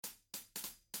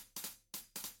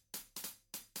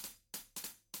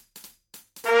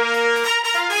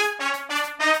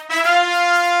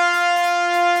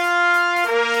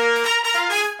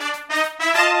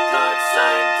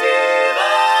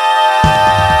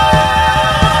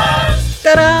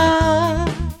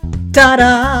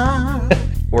Ta-da!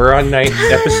 We're on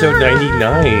episode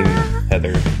 99,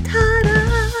 Heather.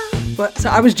 Ta-da! What? So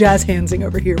I was jazz handsing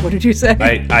over here. What did you say?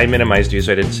 I minimized you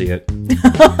so I didn't see it.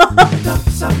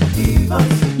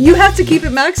 You have to keep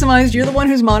it maximized. You're the one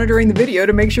who's monitoring the video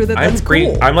to make sure that that's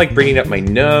cool. I'm like bringing up my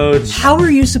notes. How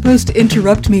are you supposed to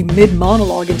interrupt me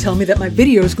mid-monologue and tell me that my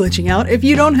video is glitching out if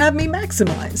you don't have me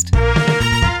maximized?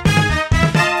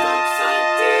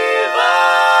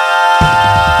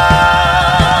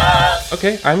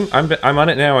 Okay, I'm on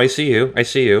it now. I see you.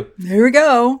 There we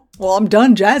go. Well, I'm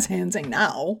done jazz handsing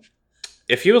now.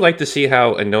 If you would like to see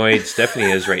how annoyed Stephanie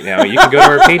is right now, you can go to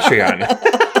our Patreon.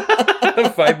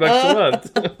 $5 a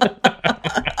month.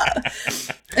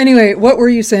 Anyway, what were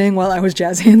you saying while I was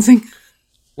jazz handsing?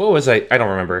 What was I? I don't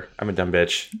remember. I'm a dumb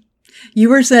bitch. You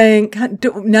were saying, God,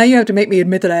 now you have to make me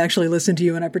admit that I actually listen to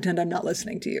you and I pretend I'm not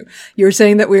listening to you. You were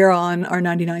saying that we are on our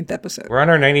 99th episode. We're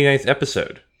on our 99th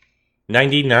episode.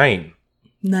 99.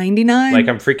 99? Like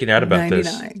I'm freaking out about 99.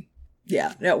 this.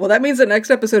 Yeah. Well, that means the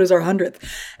next episode is our 100th.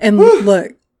 And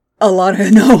look, a lot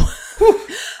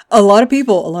of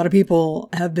people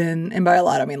have been, and by a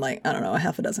lot, I mean like, I don't know, a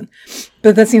half a dozen,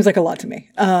 but that seems like a lot to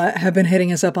me, have been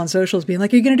hitting us up on socials being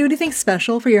like, are you going to do anything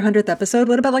special for your 100th episode?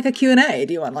 What about like a Q&A?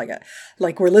 Do you want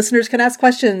like where listeners can ask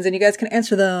questions and you guys can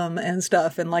answer them and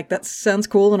stuff? And like, that sounds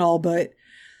cool and all, but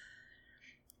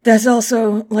that's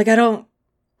also like,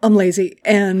 I'm lazy.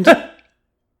 And,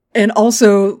 and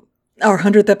also our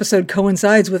 100th episode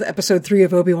coincides with episode 3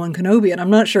 of Obi-Wan Kenobi. And I'm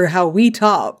not sure how we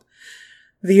top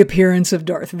the appearance of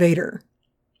Darth Vader.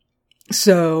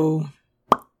 So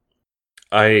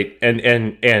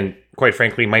and quite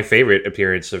frankly, my favorite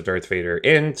appearance of Darth Vader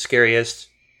and scariest.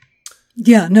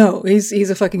 Yeah, no,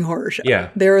 he's a fucking horror show. Yeah.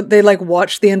 They like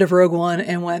watched the end of Rogue One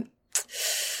and went,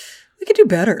 we could do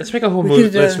better. Let's make a whole movie.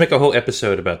 Let's make a whole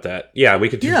episode about that. Yeah, we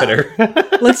could do better.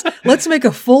 let's make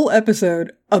a full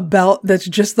episode about that's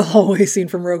just the hallway scene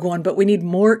from Rogue One, but we need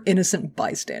more innocent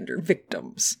bystander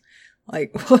victims.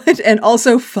 Like what? And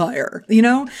also fire, you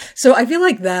know? So I feel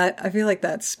like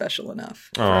that's special enough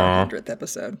for our 100th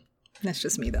episode. That's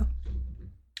just me though.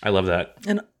 I love that.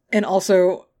 And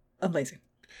also I'm lazy.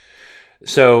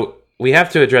 So we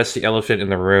have to address the elephant in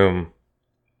the room.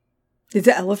 Is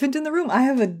the elephant in the room? I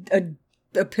have a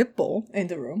pit bull in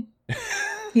the room.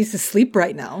 He's asleep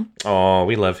right now. Oh,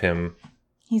 we love him.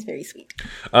 He's very sweet.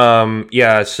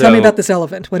 Yeah, so... Tell me about this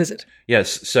elephant. What is it?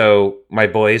 Yes, so my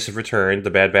boys have returned.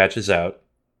 The Bad Batch is out.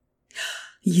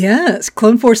 Yes,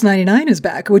 Clone Force 99 is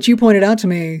back, which you pointed out to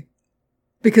me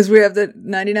because we have the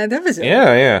 99th episode.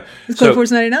 Yeah. It's Clone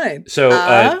Force 99.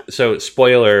 So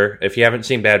spoiler, if you haven't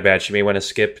seen Bad Batch, you may want to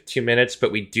skip 2 minutes,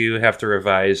 but we do have to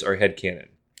revise our headcanon.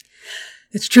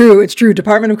 It's true.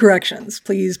 Department of Corrections.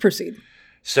 Please proceed.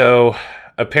 So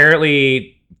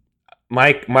apparently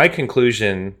my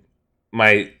conclusion,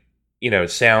 my,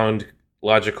 sound,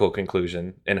 logical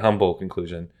conclusion and humble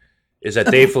conclusion is that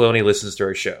Dave Filoni listens to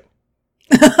our show.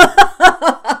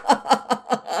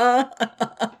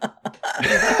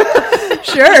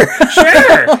 Sure.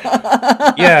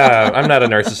 Yeah, I'm not a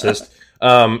narcissist.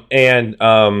 I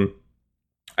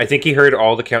think he heard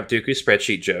all the Count Dooku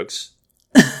spreadsheet jokes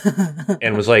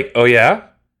and was like, oh yeah?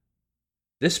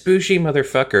 This bougie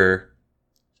motherfucker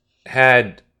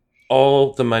had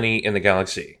all the money in the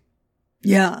galaxy.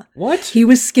 Yeah. What? He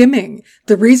was skimming.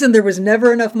 The reason there was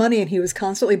never enough money and he was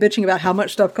constantly bitching about how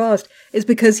much stuff cost is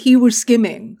because he was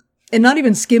skimming. And not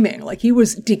even skimming, like he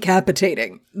was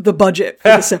decapitating the budget for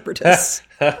the Separatists.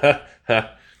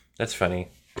 That's funny.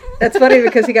 That's funny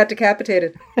because he got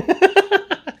decapitated.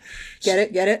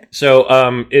 Get it? So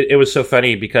it was so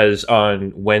funny because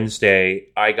on Wednesday,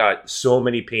 I got so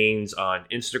many pings on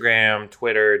Instagram,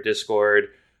 Twitter, Discord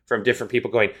from different people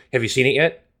going, have you seen it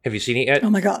yet? Oh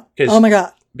my God.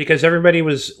 Because everybody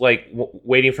was like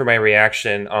waiting for my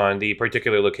reaction on the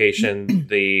particular location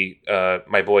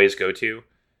my boys go to.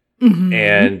 Mm-hmm.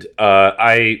 And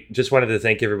I just wanted to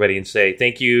thank everybody and say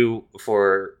thank you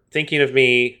for thinking of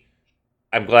me.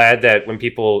 I'm glad that when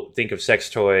people think of sex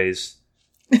toys,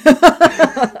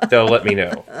 they'll let me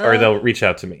know or they'll reach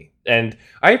out to me. And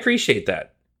I appreciate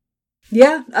that.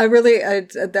 Yeah,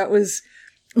 that was...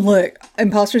 Look,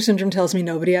 imposter syndrome tells me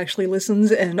nobody actually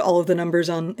listens, and all of the numbers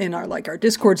in our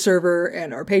Discord server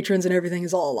and our patrons and everything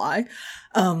is all a lie.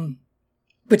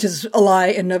 Which is a lie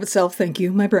in and of itself. Thank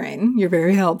you, my brain. You're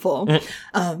very helpful.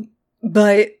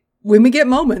 But when we get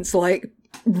moments like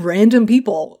random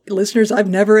people, listeners I've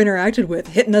never interacted with,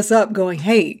 hitting us up going,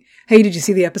 hey, did you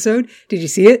see the episode? Did you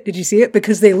see it?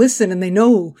 Because they listen and they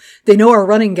know our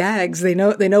running gags. They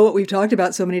know what we've talked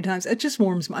about so many times. It just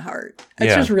warms my heart.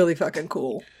 It's just really fucking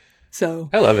cool. So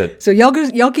I love it. So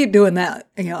y'all keep doing that.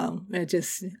 And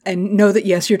know that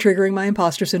yes, you're triggering my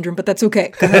imposter syndrome, but that's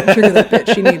okay. Go ahead and trigger that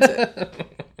bitch. She needs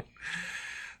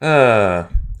it.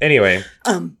 Anyway.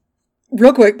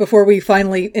 Real quick before we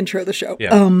finally intro the show.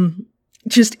 Yeah.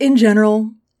 Just in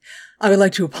general, I would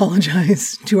like to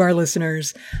apologize to our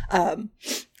listeners.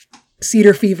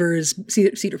 Cedar Fever?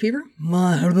 Cedar Fever?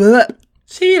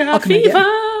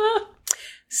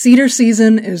 Cedar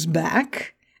season is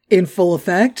back in full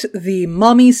effect. The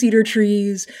mommy cedar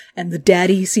trees and the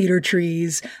daddy cedar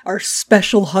trees are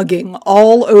special hugging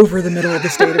all over the middle of the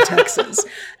state of Texas.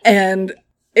 And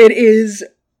it is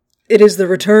the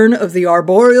return of the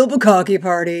arboreal bukkake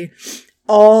party.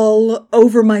 All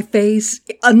over my face,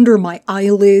 under my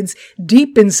eyelids,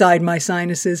 deep inside my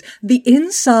sinuses, the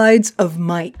insides of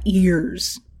my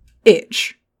ears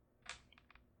itch.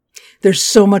 There's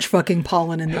so much fucking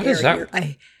pollen in the air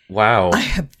here. Wow.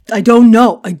 I don't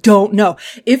know.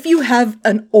 If you have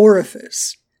an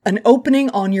orifice, an opening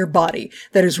on your body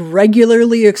that is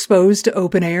regularly exposed to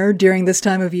open air during this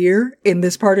time of year in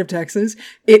this part of Texas,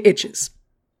 it itches.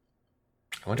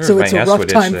 I wonder so if it's my a ass rough would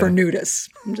itch time then. for nudists.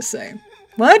 I'm just saying.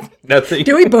 What? Nothing.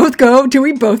 Do we both go to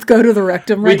the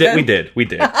rectum right now? We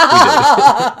did.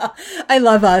 I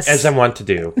love us. As I'm wont to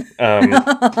do.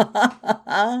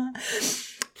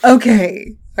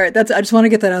 Okay. All right. I just want to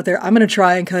get that out there. I'm going to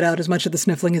try and cut out as much of the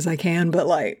sniffling as I can, but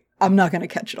I'm not going to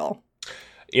catch it all.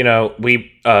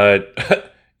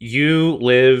 You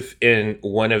live in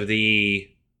one of the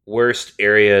worst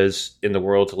areas in the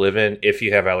world to live in if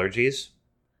you have allergies.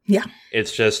 Yeah.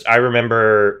 It's just, I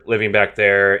remember living back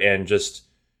there and just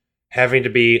having to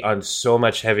be on so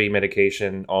much heavy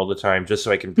medication all the time just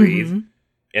so I can breathe. Mm-hmm.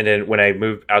 And then when I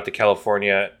moved out to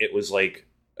California, it was like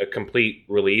a complete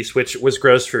release, which was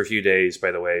gross for a few days,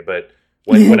 by the way. But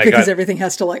when because everything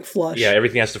has to flush. Yeah,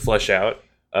 everything has to flush out.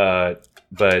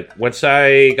 But once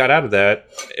I got out of that,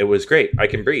 it was great. I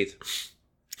can breathe.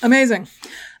 Amazing.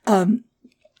 No,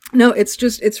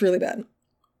 it's really bad.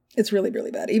 It's really,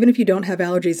 really bad. Even if you don't have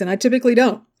allergies, and I typically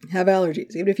don't have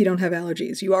allergies, even if you don't have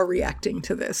allergies, you are reacting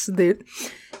to this.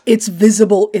 It's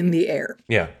visible in the air.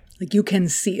 Yeah. You can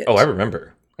see it. Oh, I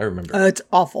remember. It's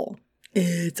awful.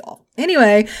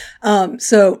 Anyway,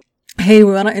 so, hey,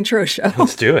 we want to intro a show?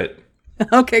 Let's do it.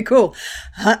 Okay, cool.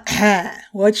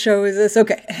 What show is this?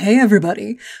 Okay. Hey,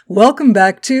 everybody. Welcome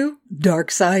back to Dark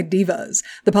Side Divas,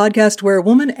 the podcast where a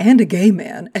woman and a gay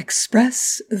man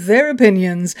express their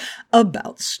opinions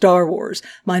about Star Wars.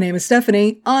 My name is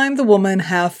Stephanie. I'm the woman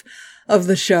half of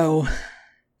the show.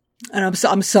 And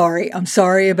I'm sorry. I'm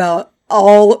sorry about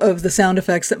all of the sound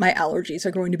effects that my allergies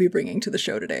are going to be bringing to the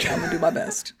show today. I'm going to do my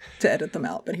best to edit them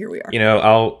out, but here we are.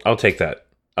 I'll take that.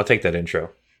 I'll take that intro.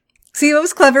 See, it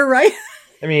was clever, right?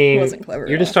 I mean, it wasn't clever.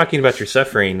 You're just talking about your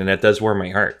suffering, and that does warm my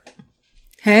heart.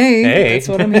 Hey, that's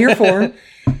what I'm here for.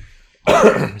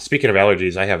 Speaking of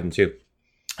allergies, I have them too.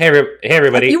 Hey,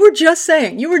 everybody. You were just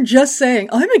saying,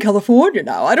 I'm in California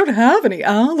now. I don't have any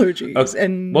allergies. Okay.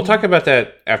 And we'll talk about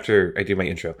that after I do my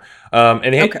intro.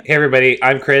 Hey, everybody.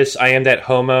 I'm Chris. I am that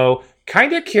homo.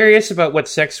 Kind of curious about what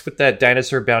sex with that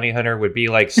dinosaur bounty hunter would be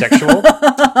like sexual.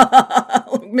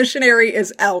 Missionary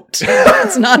is out.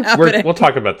 It's not happening. We'll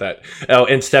talk about that. Oh,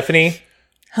 and Stephanie,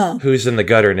 who's in the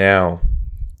gutter now?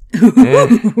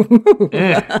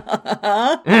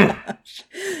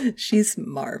 She's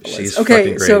marvelous. She's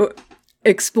okay, so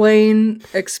explain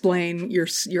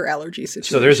your allergy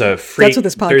situation. So there's a That's what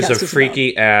this podcast there's a is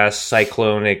freaky ass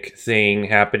cyclonic thing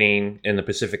happening in the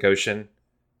Pacific Ocean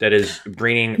that is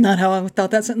bringing not how I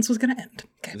thought that sentence was going to end.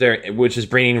 Okay. Which is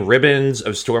bringing ribbons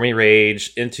of stormy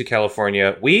rage into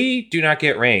California. We do not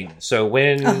get rain, so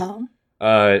when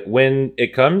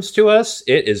it comes to us,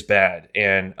 it is bad.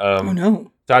 And oh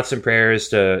no. Thoughts and prayers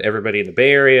to everybody in the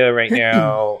Bay Area right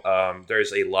now.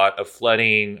 There's a lot of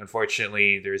flooding.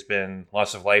 Unfortunately, there's been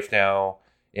loss of life now.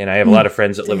 And I have a lot of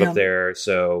friends that live up there.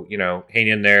 So, hang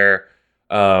in there.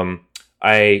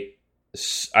 I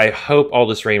hope all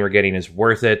this rain we're getting is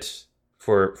worth it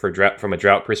for drought, from a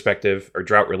drought perspective, or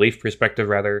drought relief perspective,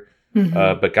 rather.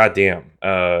 Mm-hmm. But goddamn.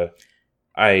 But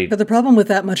the problem with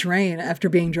that much rain after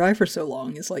being dry for so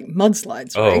long is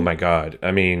mudslides, right? Oh, my God.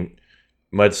 I mean,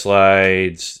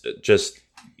 mudslides, just,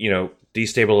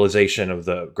 destabilization of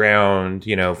the ground,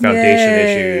 foundation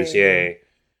issues. Yay.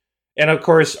 And of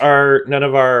course, none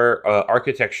of our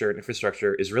architecture and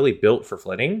infrastructure is really built for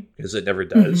flooding, because it never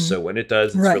does. Mm-hmm. So when it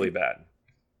does, it's really bad.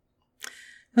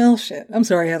 Well, shit. I'm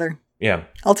sorry, Heather. Yeah.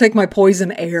 I'll take my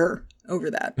poison air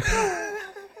over that.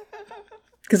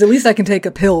 Because at least I can take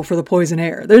a pill for the poison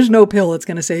air. There's no pill that's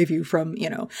going to save you from,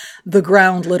 the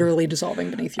ground literally dissolving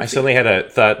beneath you. I suddenly had a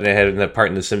thought, and I had in that part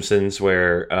in The Simpsons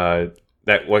where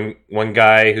that one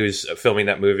guy who's filming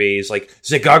that movie is like,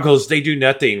 the goggles, they do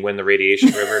nothing when the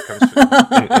radiation river comes.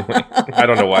 I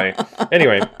don't know why.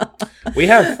 Anyway, we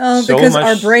have so because much.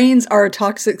 our brains are a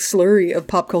toxic slurry of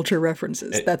pop culture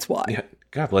references. That's why. Yeah,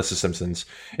 God bless the Simpsons.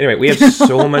 Anyway, we have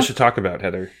so much to talk about,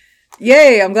 Heather.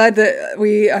 Yay! I'm glad that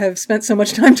we have spent so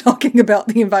much time talking about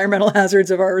the environmental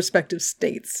hazards of our respective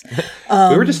states.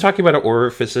 We were just talking about our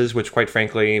orifices, which, quite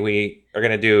frankly, we are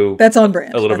going to do. That's on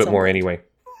brand. A little bit more anyway.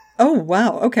 Oh,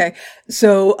 wow. Okay.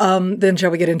 So then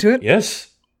shall we get into it? Yes.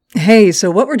 Hey,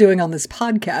 so what we're doing on this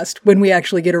podcast, when we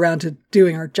actually get around to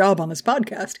doing our job on this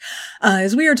podcast,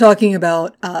 is we are talking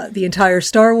about the entire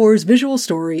Star Wars visual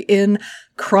story in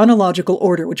chronological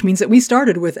order, which means that we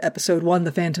started with episode 1,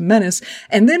 The Phantom Menace,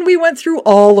 and then we went through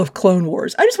all of Clone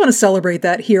Wars. I just want to celebrate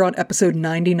that here on episode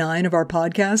 99 of our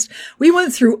podcast. We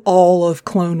went through all of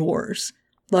Clone Wars.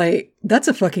 Like, that's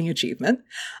a fucking achievement.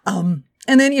 And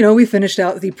then, we finished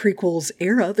out the prequels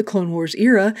era, the Clone Wars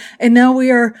era, and now we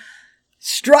are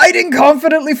striding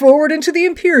confidently forward into the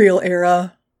Imperial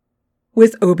era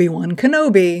with Obi-Wan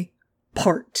Kenobi,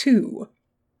 Part 2.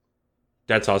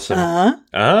 That's awesome. Do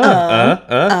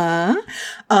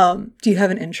you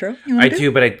have an intro? I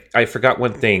do, but I forgot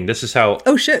one thing. This is how.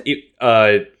 Oh shit!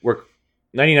 We're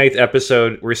 99th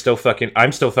episode.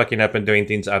 I'm still fucking up and doing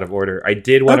things out of order. I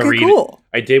did want to read. Cool.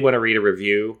 I did want to read a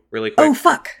review really quick. Oh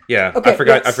fuck! Yeah, okay, I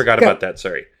forgot. yes, I forgot about that.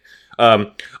 Sorry.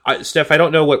 Steph, I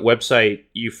don't know what website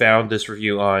you found this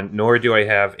review on, nor do I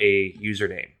have a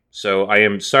username. So I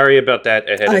am sorry about that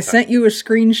ahead of time. I sent you a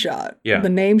screenshot. Yeah. The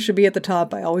name should be at the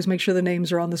top. I always make sure the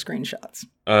names are on the screenshots.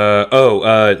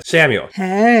 Samuel.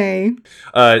 Hey.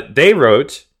 They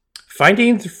wrote,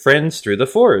 "Finding friends through the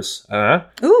Force."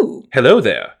 Ooh. Hello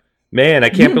there. Man, I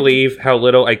can't believe how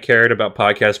little I cared about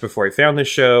podcasts before I found this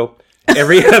show.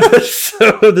 Every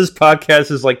episode of this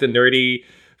podcast is like the nerdy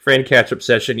friend catch-up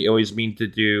session you always mean to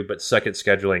do, but suck at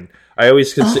scheduling. I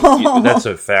always consider that's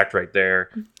a fact right there.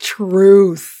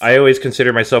 Truth. I always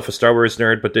consider myself a Star Wars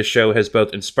nerd, but this show has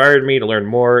both inspired me to learn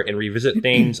more and revisit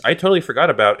things I totally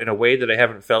forgot about in a way that I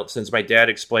haven't felt since my dad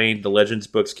explained the Legends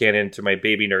books canon to my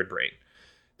baby nerd brain.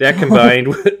 That combined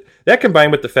with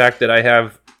the fact that I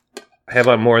have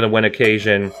on more than one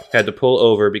occasion had to pull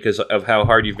over because of how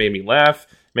hard you've made me laugh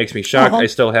makes me shocked. I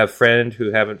still have friends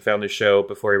who haven't found the show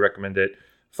before I recommend it.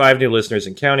 5 new listeners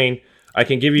and counting. I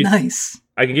can give you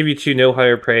to no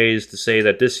higher praise to say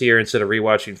that this year, instead of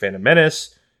rewatching Phantom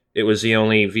Menace, it was the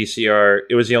only VCR,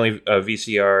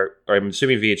 or I'm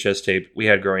assuming VHS tape we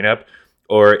had growing up,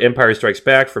 or Empire Strikes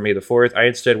Back for May the 4th. I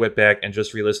instead went back and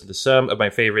just re-listened to some of my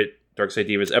favorite Dark Side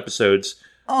Divas episodes.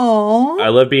 Aww. I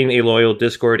love being a loyal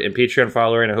Discord and Patreon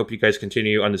follower, and I hope you guys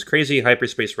continue on this crazy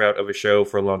hyperspace route of a show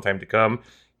for a long time to come.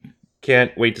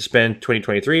 Can't wait to spend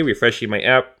 2023 refreshing my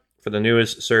app for the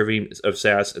newest serving of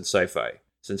sass and sci-fi.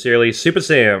 Sincerely, Super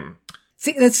Sam.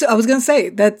 See, I was gonna say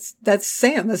that's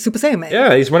Sam. That's Super Sam, man.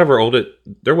 Yeah, he's one of our oldest.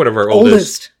 They're one of our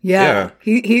oldest. Yeah.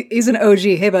 He's an OG.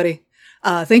 Hey, buddy.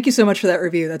 Thank you so much for that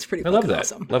review. That's pretty. I love that.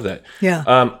 Awesome. Love that.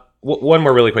 Yeah. One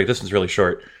more really quick. This one's really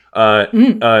short.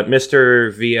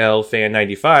 Mr. VL Fan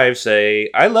 95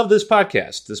 say, "I love this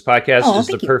podcast. This podcast is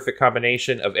the perfect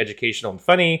combination of educational and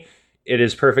funny. It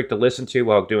is perfect to listen to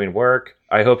while doing work.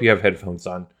 I hope you have headphones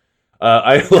on.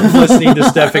 I love listening to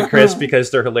Steph and Chris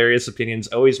because their hilarious opinions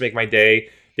always make my day.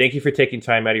 Thank you for taking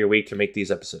time out of your week to make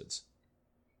these episodes."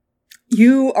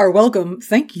 You are welcome.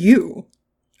 Thank you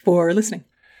for listening.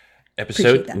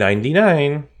 Episode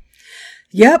 99.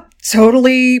 Yep,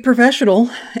 totally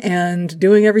professional and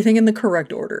doing everything in the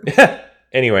correct order.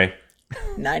 Anyway.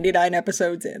 99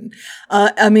 episodes in.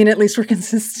 At least we're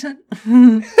consistent.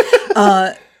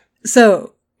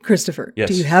 So, Christopher, yes.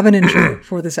 Do you have an intro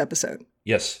for this episode?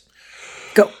 Yes.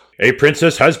 Go. A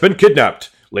princess has been kidnapped.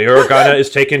 Leia Organa is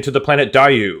taken to the planet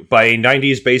Dayu by a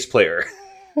 90s bass player.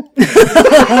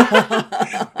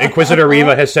 Inquisitor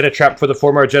Reva has set a trap for the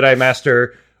former Jedi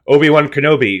Master Obi-Wan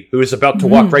Kenobi, who is about to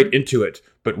walk right into it.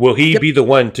 But will he be the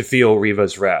one to feel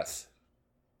Reva's wrath?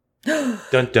 Dun,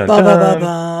 dun,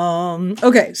 dun.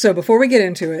 Okay, so before we get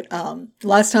into it,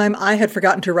 last time I had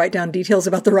forgotten to write down details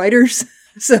about the writers.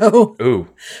 So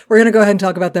we're going to go ahead and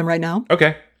talk about them right now.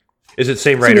 Okay. Is it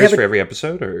same writers for every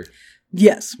episode? Or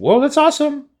Yes. Whoa, that's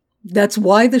awesome. That's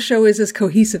why the show is as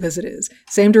cohesive as it is.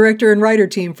 Same director and writer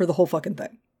team for the whole fucking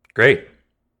thing. Great.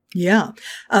 Yeah.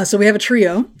 So we have a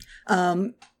trio.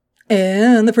 And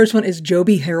the first one is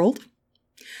Joby Harold.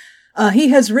 He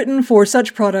has written for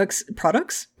such projects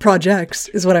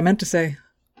is what I meant to say.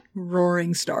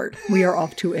 Roaring start. We are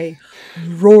off to a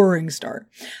roaring start.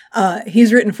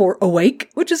 He's written for Awake,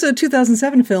 which is a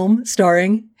 2007 film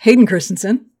starring Hayden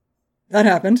Christensen. That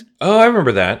happened. Oh, I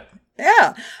remember that.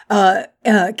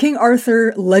 Yeah. King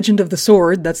Arthur, Legend of the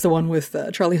Sword. That's the one with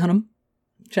Charlie Hunnam,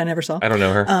 which I never saw. I don't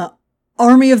know her.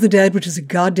 Army of the Dead, which is a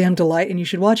goddamn delight, and you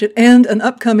should watch it. And an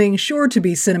upcoming,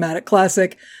 sure-to-be cinematic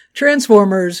classic,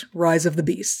 Transformers, Rise of the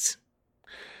Beasts.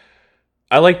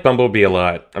 I like Bumblebee a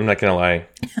lot. I'm not going to lie.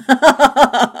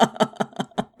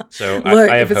 So Look,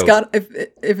 I have hope.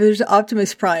 If there's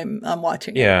Optimus Prime, I'm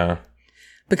watching it. Yeah.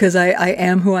 Because I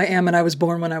am who I am, and I was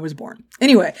born when I was born.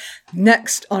 Anyway,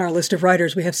 next on our list of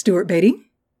writers, we have Stuart Beatty.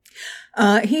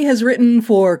 He has written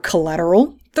for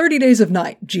Collateral, 30 Days of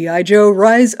Night, G.I. Joe,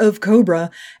 Rise of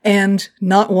Cobra, and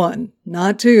not 1,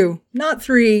 not 2, not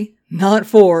 3, not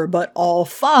 4, but all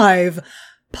 5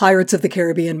 Pirates of the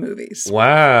Caribbean movies.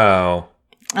 Wow.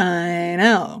 I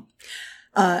know.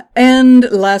 And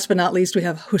last but not least, we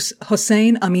have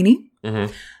Hossein Amini,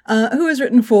 who has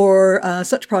written for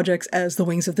such projects as The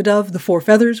Wings of the Dove, The Four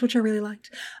Feathers, which I really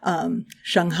liked,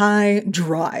 Shanghai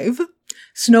Drive,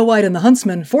 Snow White and the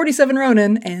Huntsman, 47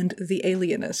 Ronin, and The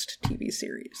Alienist TV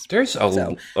series. There's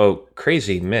a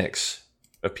crazy mix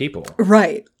of people.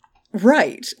 Right.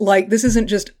 Like, this isn't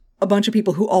just a bunch of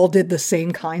people who all did the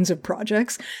same kinds of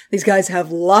projects. These guys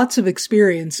have lots of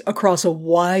experience across a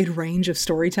wide range of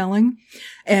storytelling,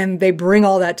 and they bring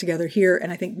all that together here.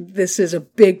 And I think this is a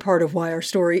big part of why our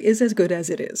story is as good as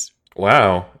it is.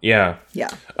 Wow. Yeah. Yeah.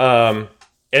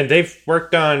 And they've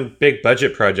worked on big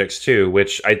budget projects too,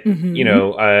 which I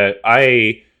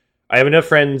have enough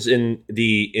friends in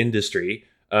the industry,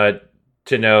 to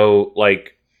know,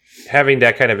 like, having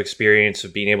that kind of experience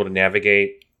of being able to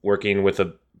navigate working with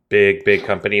a big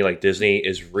company like Disney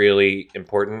is really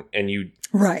important, and you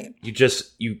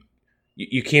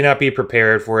cannot be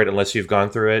prepared for it unless you've gone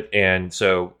through it. And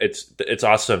so it's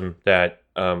awesome that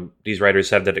these writers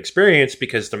have that experience,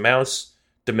 because the mouse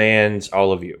demands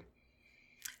all of you.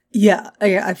 Yeah,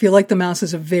 I feel like the mouse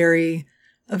is a very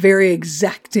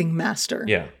exacting master.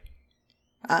 Yeah,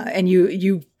 and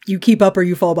you keep up or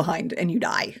you fall behind and you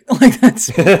die. Like, those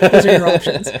are your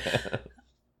options.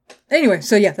 Anyway,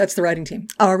 so yeah, that's the writing team.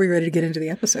 Are we ready to get into the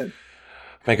episode?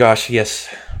 My gosh,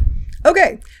 yes.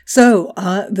 Okay, so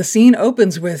the scene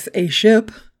opens with a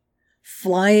ship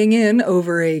flying in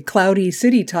over a cloudy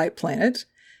city-type planet.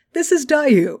 This is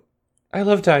Daiyu. I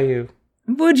love Daiyu.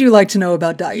 Would you like to know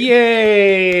about Daiyu?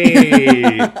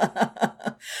 Yay!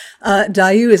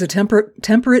 Daiyu is a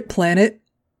temperate planet.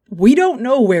 We don't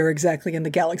know where exactly in the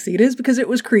galaxy it is, because it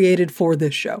was created for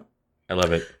this show. I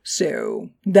love it. So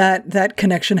that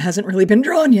connection hasn't really been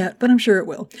drawn yet, but I'm sure it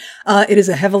will. It is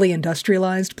a heavily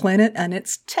industrialized planet, and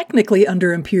it's technically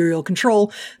under Imperial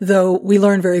control, though we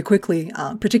learn very quickly,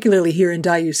 particularly here in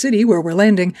Daiyu City, where we're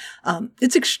landing,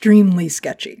 it's extremely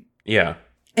sketchy. Yeah.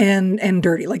 And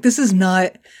dirty. Like, this is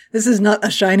not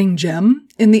a shining gem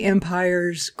in the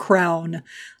Empire's crown.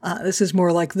 This is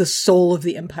more like the soul of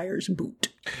the Empire's boot.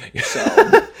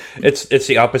 So it's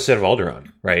the opposite of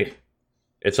Alderaan, right?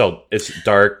 It's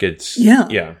dark.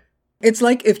 Yeah. It's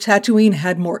like if Tatooine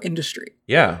had more industry.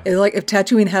 Yeah. It's like if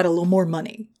Tatooine had a little more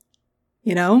money,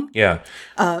 you know? Yeah.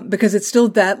 Because it's still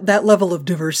that level of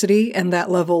diversity and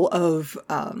that level of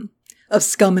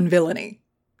scum and villainy.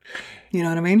 You know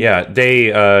what I mean? Yeah. They,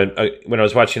 when I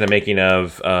was watching the making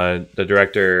of, the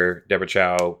director, Deborah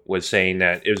Chow, was saying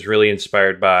that it was really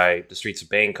inspired by the streets of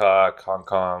Bangkok, Hong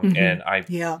Kong, and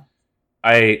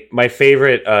my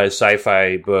favorite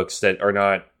sci-fi books that are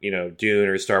not, Dune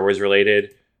or Star Wars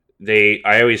related,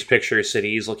 I always picture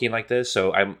cities looking like this.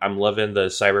 So I'm loving the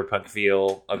cyberpunk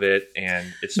feel of it,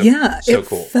 and it's so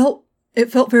cool. It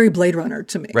felt very Blade Runner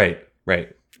to me. Right.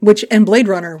 And Blade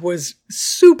Runner was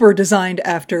super designed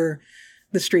after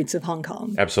the streets of Hong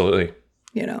Kong. Absolutely.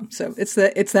 So it's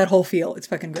that whole feel. It's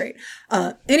fucking great.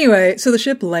 Anyway, so the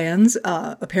ship lands,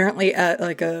 apparently at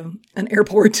like an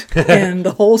airport, and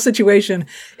the whole situation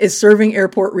is serving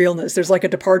airport realness. There's like a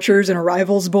departures and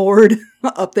arrivals board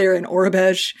up there in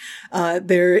Aurebesh.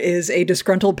 There is a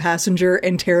disgruntled passenger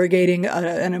interrogating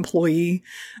an employee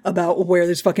about where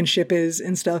this fucking ship is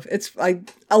and stuff. I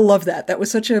love that. That was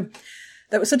such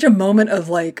a moment of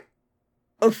like,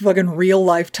 a fucking real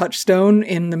life touchstone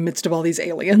in the midst of all these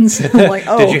aliens. I'm like,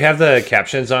 oh. Did you have the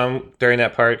captions on during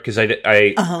that part? Because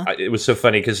it was so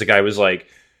funny, because the guy was like,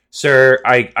 "Sir,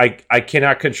 I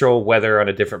cannot control weather on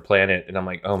a different planet," and I'm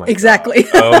like, "Oh my exactly.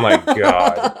 God. Oh my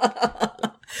god."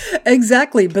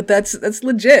 Exactly, but that's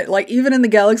legit. Like, even in the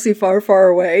galaxy far, far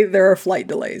away, there are flight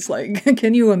delays. Like,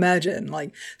 can you imagine,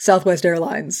 like, Southwest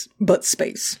Airlines but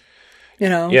space?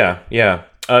 Yeah.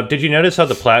 Did you notice how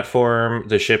the platform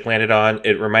the ship landed on?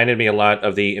 It reminded me a lot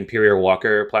of the Imperial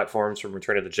Walker platforms from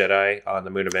Return of the Jedi on the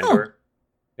moon of Endor.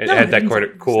 It No, had that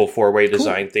it's cool 4-way cool.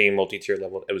 design theme, multi-tier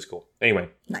level. It was cool. Anyway.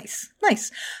 Nice.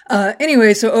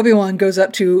 Anyway, so Obi-Wan goes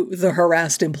up to the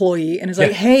harassed employee and is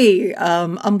like, hey,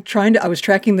 I was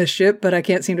tracking this ship, but I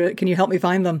can't can you help me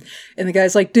find them? And the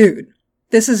guy's like, dude,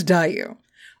 this is Daiyu.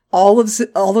 All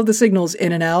of the signals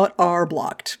in and out are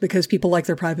blocked because people like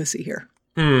their privacy here.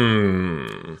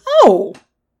 Oh,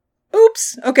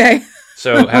 oops. Okay.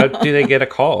 So how do they get a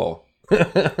call?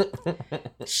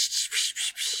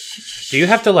 Do you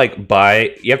have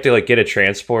to get a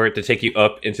transport to take you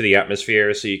up into the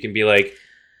atmosphere so you can be like,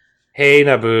 hey,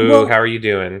 Naboo, how are you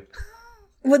doing?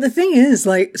 Well, the thing is,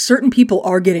 like, certain people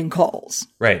are getting calls.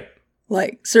 Right.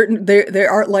 Like, they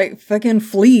are, like, fucking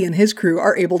Flea and his crew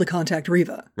are able to contact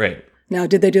Reva. Right. Now,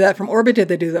 did they do that from orbit? Did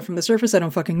they do that from the surface? I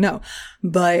don't fucking know.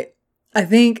 But I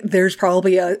think there's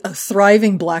probably a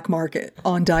thriving black market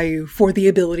on Daiyu for the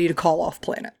ability to call off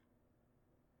planet.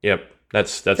 Yep.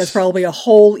 That's probably a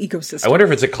whole ecosystem. I wonder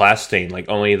if it's a class thing, like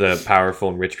only the powerful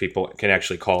and rich people can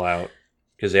actually call out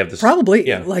because they have this. Probably.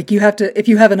 Yeah. Like, you have to, if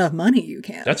you have enough money, you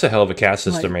can. That's a hell of a caste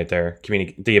system right there.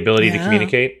 The ability to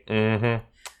communicate.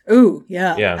 Mm-hmm. Ooh,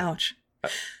 yeah. Ouch.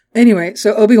 Anyway,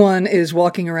 so Obi-Wan is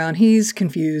walking around. He's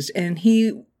confused. And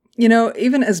he,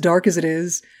 even as dark as it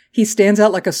is, he stands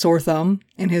out like a sore thumb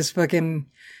in his fucking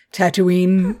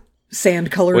Tatooine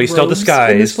sand-colored robes. Well, he's still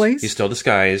disguised. In this place. He's still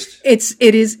disguised.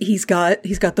 He's got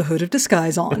the hood of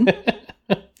disguise on.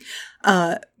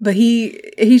 But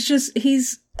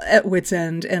he's at wit's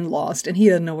end and lost, and he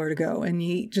doesn't know where to go. And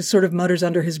he just sort of mutters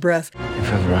under his breath,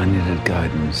 "If ever I needed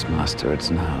guidance, Master, it's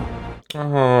now."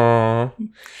 Aww.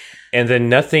 And then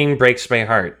nothing breaks my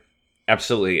heart.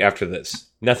 Absolutely, after this.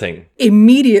 Nothing.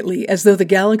 Immediately, as though the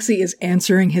galaxy is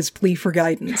answering his plea for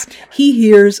guidance, he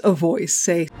hears a voice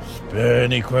say, "Spare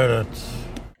any credits."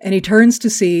 And he turns to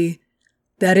see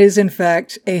that is, in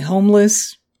fact, a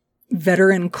homeless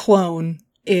veteran clone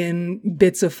in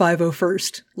bits of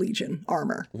 501st Legion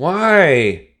armor.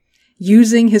 Why?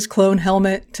 Using his clone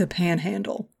helmet to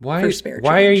panhandle for spare change.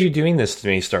 Why are you doing this to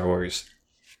me, Star Wars?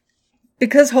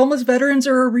 Because homeless veterans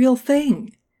are a real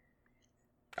thing.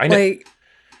 I know. Like,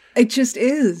 it just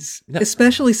is. No.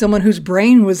 Especially someone whose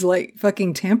brain was, like,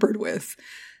 fucking tampered with.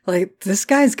 Like, this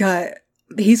guy's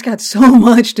he's got so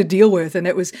much to deal with. And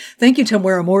thank you,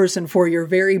 Temuera Morrison, for your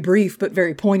very brief but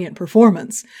very poignant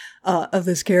performance of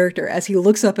this character. As he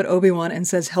looks up at Obi-Wan and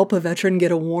says, help a veteran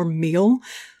get a warm meal.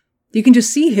 You can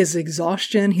just see his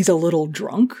exhaustion. He's a little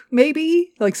drunk,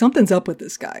 maybe. Like, something's up with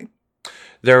this guy.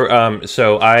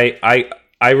 So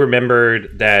I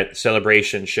remembered that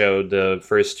Celebration showed the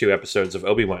first 2 episodes of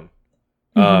Obi-Wan.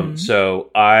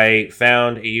 So I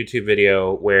found a YouTube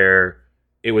video where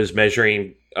it was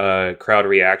measuring crowd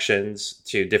reactions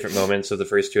to different moments of the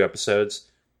first 2 episodes.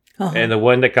 And the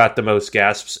one that got the most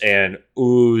gasps and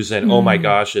oohs and oh my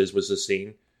goshes was the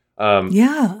scene.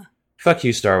 Yeah. Fuck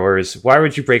you, Star Wars. Why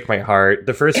would you break my heart?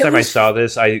 The first time I saw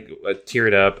this, I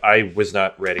teared up. I was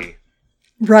not ready.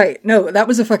 Right. No, that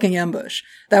was a fucking ambush.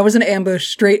 That was an ambush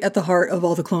straight at the heart of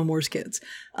all the Clone Wars kids.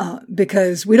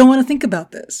 Because we don't want to think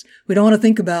about this. We don't want to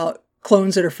think about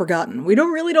clones that are forgotten. We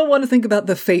don't want to think about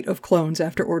the fate of clones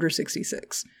after Order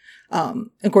 66.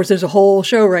 Of course, there's a whole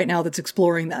show right now that's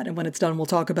exploring that. And when it's done, we'll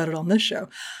talk about it on this show.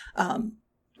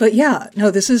 But yeah,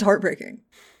 no, this is heartbreaking.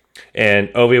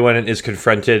 And Obi-Wan is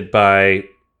confronted by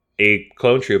a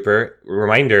clone trooper.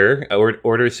 Reminder,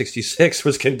 Order 66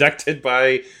 was conducted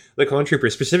by the clone trooper,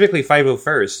 specifically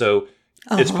 501st. So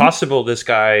it's possible this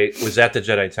guy was at the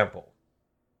Jedi Temple.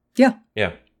 Yeah.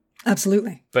 Yeah.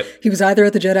 Absolutely. But he was either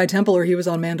at the Jedi Temple or he was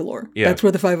on Mandalore. Yeah. That's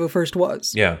where the 501st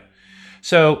was. Yeah.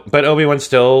 So, but Obi-Wan's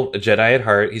still a Jedi at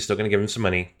heart. He's still going to give him some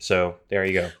money. So there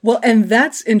you go. Well, and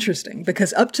that's interesting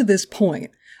because up to this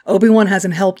point, Obi-Wan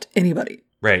hasn't helped anybody.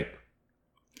 Right.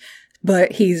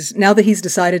 But now that he's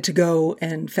decided to go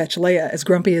and fetch Leia, as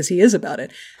grumpy as he is about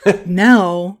it,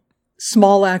 now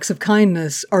small acts of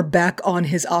kindness are back on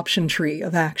his option tree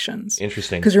of actions.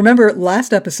 Interesting. Because remember,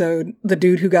 last episode, the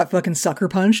dude who got fucking sucker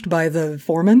punched by the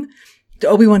foreman,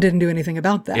 Obi-Wan didn't do anything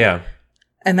about that. Yeah.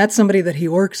 And that's somebody that he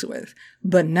works with.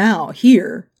 But now,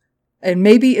 here, and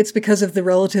maybe it's because of the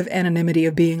relative anonymity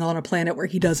of being on a planet where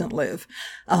he doesn't live.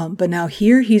 But now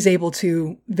here, he's able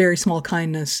to very small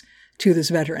kindness to this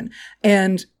veteran.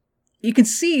 And you can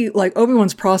see, like,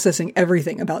 Obi-Wan's processing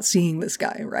everything about seeing this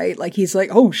guy, right? Like, he's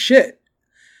like, oh, shit.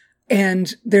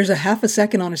 And there's a half a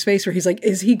second on his face where he's like,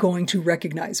 is he going to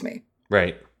recognize me?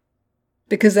 Right.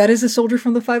 Because that is a soldier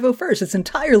from the 501st. It's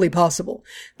entirely possible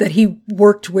that he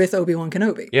worked with Obi-Wan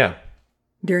Kenobi. Yeah.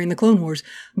 during the Clone Wars.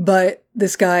 But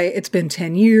this guy, it's been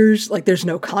 10 years. Like, there's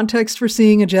no context for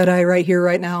seeing a Jedi right here,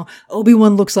 right now.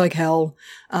 Obi-Wan looks like hell.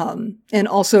 And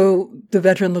also, the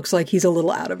veteran looks like he's a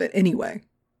little out of it anyway.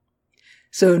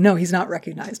 So, no, he's not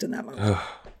recognized in that moment.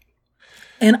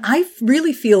 And I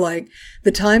really feel like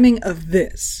the timing of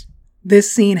this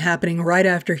scene happening right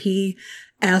after he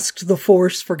asked the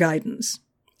Force for guidance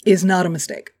is not a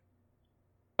mistake.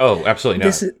 Oh, absolutely not.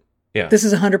 This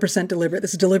is 100% deliberate.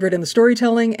 This is deliberate in the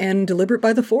storytelling and deliberate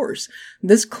by the Force.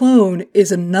 This clone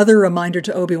is another reminder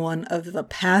to Obi-Wan of the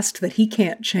past that he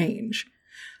can't change.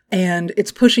 And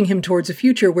it's pushing him towards a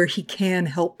future where he can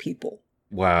help people.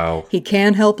 Wow. He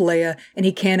can help Leia, and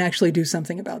he can actually do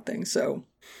something about things. So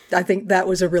I think that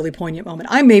was a really poignant moment.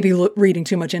 I may be reading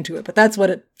too much into it, but that's what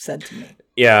it said to me.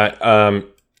 Yeah.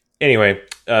 Anyway,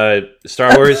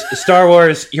 Star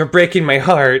Wars, you're breaking my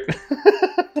heart.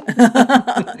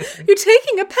 You're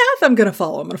taking a path I'm going to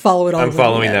follow. I'm going to follow it all the way. I'm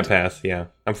following that path, yeah.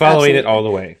 I'm following it all the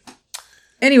way.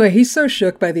 Anyway, he's so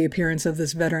shook by the appearance of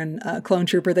this veteran clone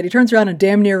trooper that he turns around and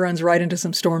damn near runs right into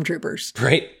some stormtroopers.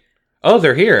 Right? Oh,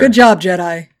 they're here. Good job,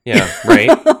 Jedi. Yeah, right?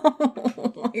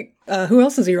 Who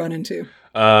else does he run into?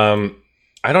 I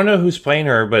don't know who's playing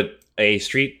her, but a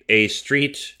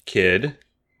street kid.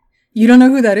 You don't know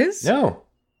who that is? No.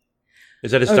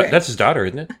 Is that his that's his daughter,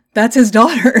 isn't it? That's his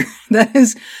daughter. That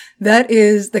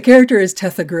is the character is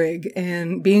Tetha Grigg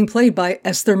and being played by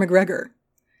Esther McGregor.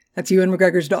 That's Ewan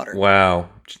McGregor's daughter. Wow.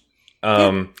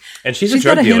 And she's a got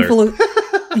drug a dealer. handful of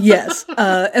yes.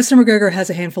 Esther McGregor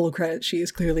has a handful of credits. She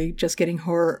is clearly just getting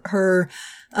her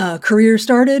career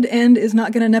started and is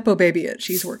not going to Nepo baby it.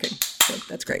 She's working. So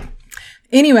that's great.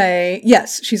 Anyway,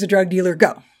 yes, she's a drug dealer.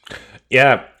 Go.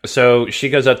 Yeah. So she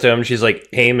goes up to him. She's like,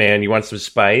 "Hey, man, you want some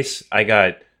spice? I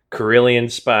got Carillion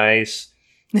spice."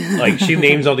 Like, she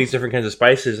names all these different kinds of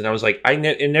spices. And I was like,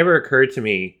 it never occurred to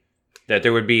me that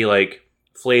there would be like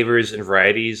flavors and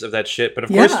varieties of that shit. But of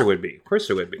course there would be. Of course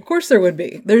there would be. Of course there would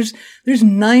be. There's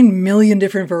 9 million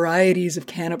different varieties of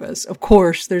cannabis. Of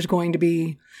course there's going to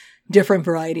be different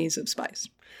varieties of spice.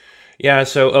 Yeah,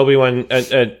 so Obi-Wan,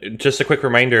 just a quick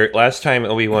reminder, last time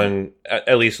Obi-Wan,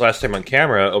 at least last time on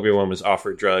camera, Obi-Wan was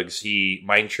offered drugs. He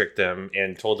mind tricked them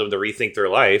and told them to rethink their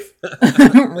life.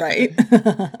 Right.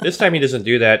 This time he doesn't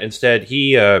do that. Instead,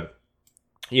 he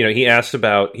asked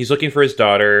about, he's looking for his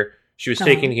daughter. She was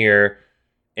taken here,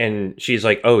 and she's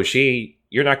like, "Oh,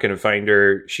 you're not going to find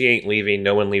her. She ain't leaving.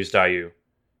 No one leaves Dayu."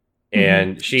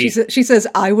 And she says,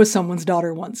 "I was someone's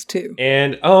daughter once too."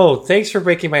 And thanks for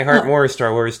breaking my heart more,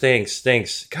 Star Wars. Thanks.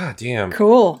 God damn.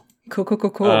 Cool.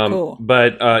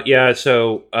 But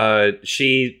so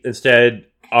she instead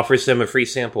offers them a free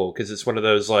sample because it's one of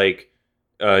those like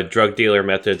drug dealer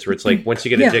methods where it's like, once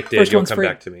you get addicted, you'll come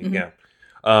back to me. Mm-hmm. Yeah.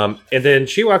 And then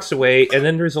she walks away, and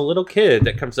then there's a little kid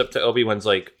that comes up to Obi-Wan's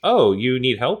like, "Oh, you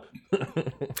need help?"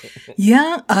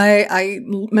 Yeah, I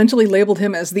mentally labeled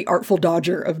him as the Artful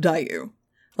Dodger of Dayu.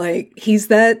 Like, he's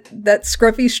that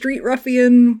scruffy street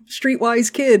ruffian,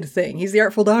 streetwise kid thing. He's the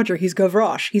Artful Dodger. He's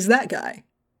Gavroche. He's that guy.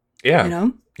 Yeah. You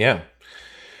know? Yeah.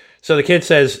 So the kid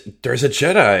says, "There's a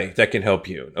Jedi that can help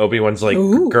you." Obi-Wan's like,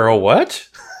 Ooh. "Girl, what?"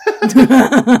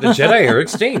 The Jedi are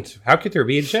extinct. How could there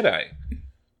be a Jedi?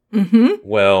 Mm-hmm.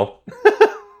 Well,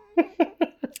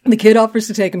 the kid offers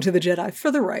to take him to the Jedi for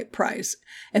the right price.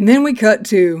 And then we cut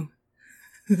to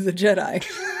the Jedi.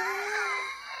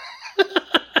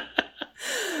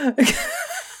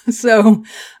 So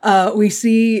we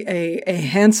see a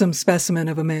handsome specimen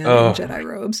of a man in Jedi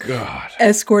robes. God.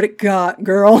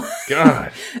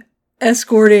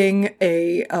 Escorting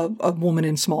a woman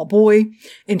and small boy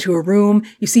into a room.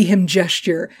 You see him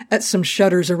gesture at some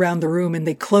shutters around the room, and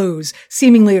they close,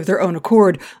 seemingly of their own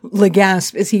accord.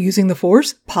 Legasp, is he using the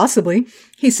Force? Possibly.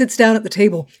 He sits down at the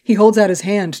table. He holds out his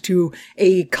hand to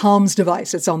a comms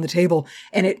device that's on the table,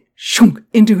 and it shunk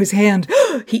into his hand.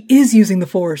 He is using the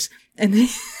Force.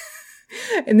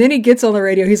 And then he gets on the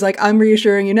radio. He's like, "I'm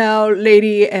reassuring you now,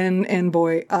 lady and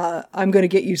boy, I'm going to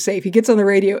get you safe." He gets on the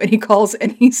radio and he calls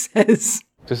and he says,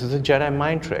 "This is a Jedi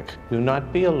mind trick. Do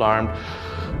not be alarmed.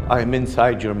 I am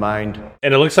inside your mind."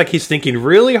 And it looks like he's thinking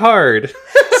really hard.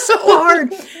 So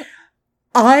hard.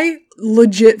 I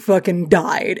legit fucking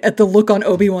died at the look on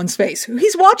Obi-Wan's face.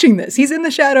 He's watching this. He's in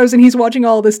the shadows and he's watching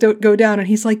all this go down, and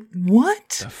he's like,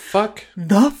 "What the fuck?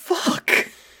 The fuck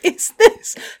is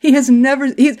this?"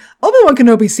 Obi-Wan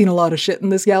Kenobi's seen a lot of shit in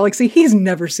this galaxy. He's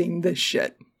never seen this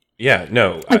shit. Yeah,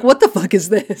 no. Like, what the fuck is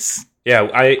this?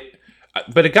 Yeah,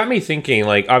 but it got me thinking,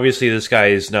 like, obviously this guy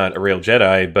is not a real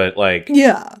Jedi, but like,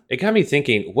 yeah, it got me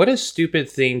thinking, what a stupid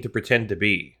thing to pretend to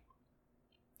be.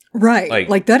 Right.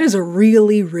 Like that is a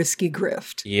really risky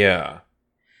grift. Yeah.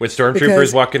 With stormtroopers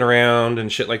Because- walking around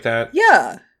and shit like that?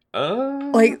 Yeah.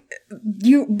 Like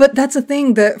but that's a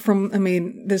thing that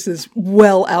this is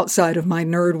well outside of my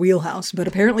nerd wheelhouse, but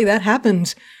apparently that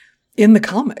happens in the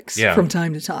comics from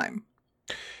time to time.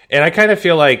 And I kind of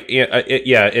feel like,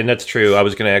 and that's true. I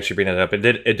was going to actually bring that up.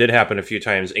 It did happen a few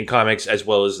times in comics as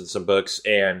well as in some books.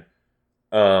 And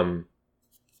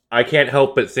I can't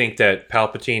help but think that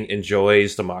Palpatine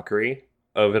enjoys the mockery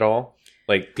of it all.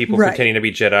 Like people pretending to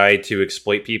be Jedi to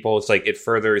exploit people. It's like it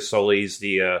further sullies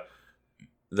the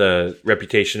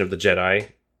reputation of the Jedi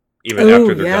even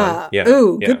after they're gone. Yeah.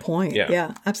 Oh, good point.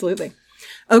 Yeah, absolutely.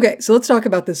 Okay, so let's talk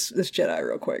about this Jedi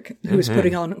real quick, who is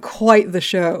putting on quite the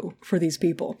show for these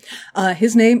people.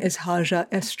 His name is Haja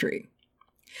Estri,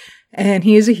 and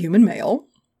he is a human male.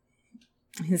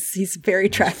 He's very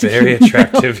attractive. Very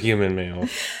attractive human male.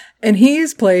 And he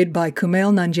is played by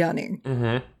Kumail Nanjiani.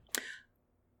 Mm-hmm.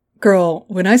 Girl,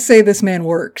 when I say this man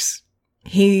works,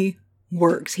 he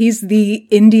works. He's the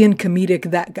Indian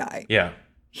comedic that guy. Yeah.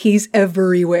 He's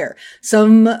everywhere.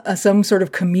 Some sort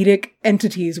of comedic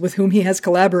entities with whom he has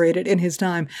collaborated in his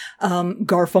time.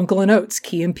 Garfunkel and Oates,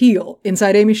 Key and Peele,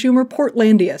 Inside Amy Schumer,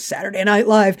 Portlandia, Saturday Night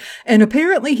Live. And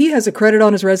apparently he has a credit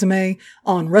on his resume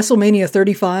on WrestleMania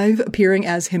 35 appearing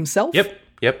as himself. Yep.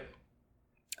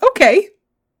 Okay.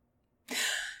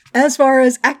 As far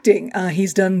as acting,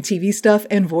 he's done TV stuff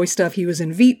and voice stuff. He was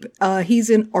in Veep. He's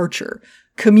in Archer,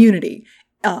 Community,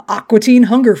 Aqua Teen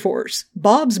Hunger Force,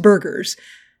 Bob's Burgers,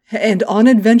 and on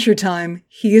Adventure Time,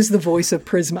 he is the voice of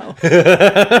Prismo.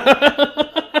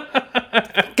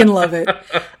 Fucking love it.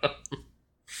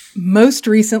 Most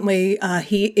recently,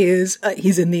 he's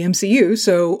in the MCU,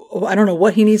 so I don't know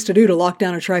what he needs to do to lock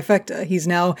down a trifecta. He's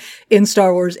now in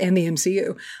Star Wars and the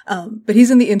MCU. But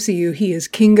he's in the MCU. He is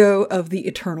Kingo of the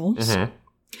Eternals. Mm-hmm.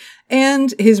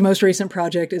 And his most recent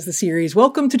project is the series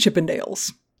Welcome to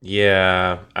Chippendales.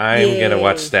 Yeah, I'm going to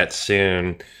watch that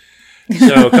soon.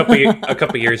 So a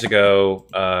couple years ago,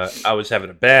 I was having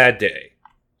a bad day.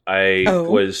 I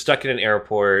was stuck in an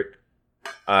airport.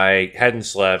 I hadn't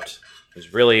slept. I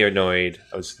was really annoyed.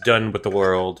 I was done with the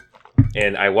world.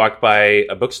 And I walked by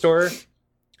a bookstore.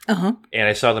 And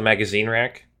I saw the magazine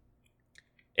rack.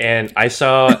 And I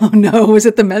saw... Oh no, was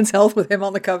it the Men's Health with him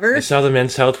on the cover? I saw the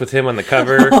Men's Health with him on the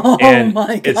cover. And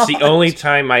my God. It's the only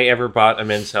time I ever bought a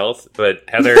Men's Health. But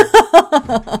Heather,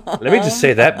 let me just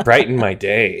say that brightened my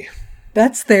day.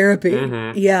 That's therapy.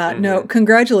 Yeah, no,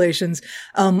 congratulations.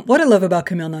 What I love about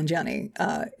Kumail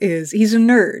Nanjiani is he's a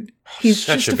nerd. He's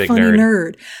such just a big funny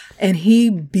nerd. And he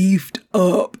beefed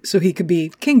up so he could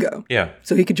be Kingo. Yeah.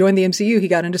 So he could join the MCU. He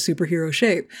got into superhero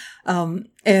shape.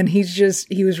 And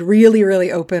he was really,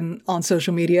 really open on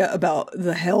social media about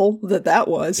the hell that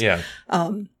was. Yeah.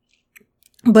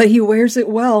 But he wears it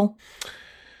well.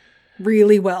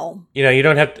 Really well. You know, you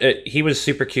don't have to, he was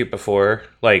super cute before.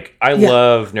 Like, I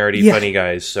love nerdy, funny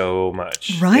guys so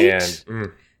much. Right?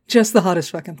 And, just the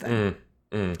hottest fucking thing.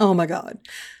 Oh my God.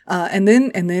 And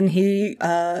then he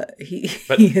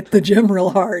hit the gym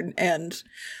real hard and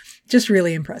just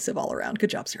really impressive all around. Good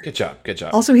job, sir. Good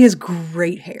job. Also, he has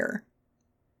great hair.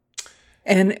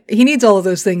 And he needs all of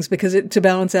those things because to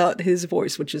balance out his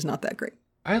voice, which is not that great.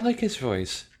 I like his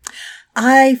voice.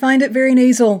 I find it very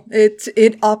nasal.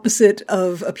 It opposite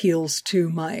of appeals to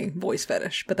my voice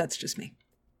fetish, but that's just me.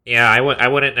 Yeah, I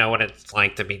wouldn't know what it's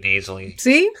like to be nasally.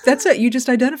 See? That's it. You just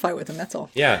identify with him. That's all.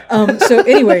 Yeah. So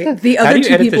anyway, the other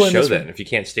two people in this... How do you edit this show then if you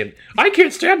can't stand... I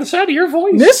can't stand the sound of your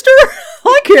voice. Mister,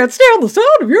 I can't stand the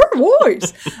sound of your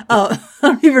voice. I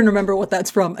don't even remember what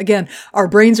that's from. Again, our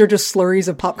brains are just slurries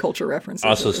of pop culture references.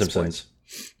 Also Simpsons.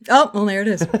 Oh, well, there it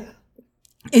is.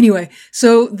 Anyway,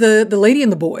 so the lady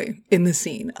and the boy in this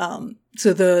scene,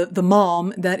 so the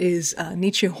mom, that is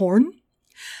Nietzsche Horn,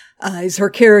 is her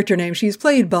character name. She's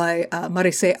played by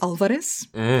Maricé Alvarez,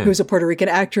 who's a Puerto Rican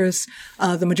actress.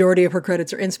 The majority of her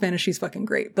credits are in Spanish. She's fucking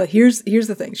great. But here's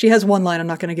the thing. She has one line. I'm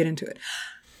not going to get into it.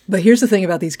 But here's the thing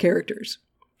about these characters.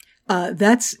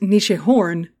 That's Nietzsche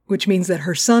Horn, which means that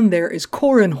her son there is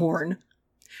Corin Horn,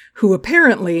 who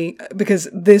apparently, because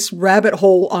this rabbit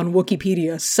hole on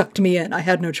Wikipedia sucked me in, I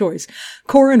had no choice.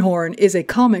 Corin Horn is a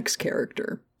comics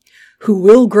character who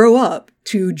will grow up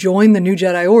to join the New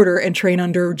Jedi Order and train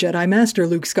under Jedi Master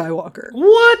Luke Skywalker.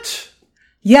 What?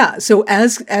 Yeah, so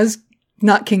as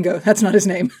not Kingo, that's not his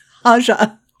name,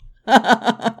 Haja.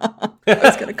 I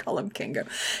was going to call him Kingo.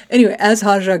 Anyway, as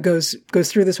Haja goes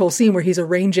through this whole scene where he's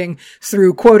arranging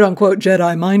through quote-unquote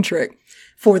Jedi mind trick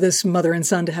for this mother and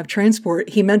son to have transport,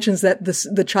 he mentions that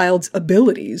the child's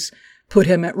abilities put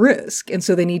him at risk, and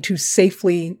so they need to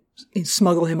safely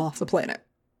smuggle him off the planet.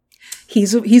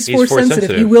 He's force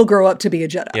sensitive. He will grow up to be a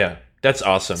Jedi. Yeah, that's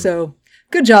awesome. So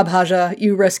Good job, Haja.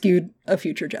 You rescued a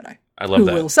future Jedi. I love who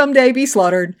that. will someday be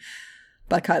slaughtered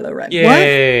by Kylo Ren.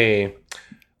 Yay!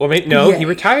 What? Well, no, Yay. he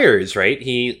retires, right?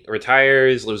 He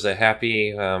retires, lives a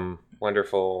happy,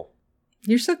 wonderful.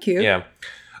 You're so cute. Yeah.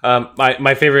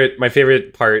 My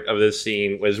favorite part of this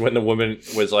scene was when the woman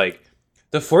was like,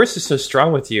 "The Force is so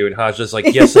strong with you," and Haja's like,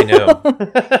 "Yes, I know."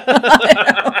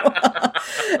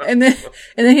 and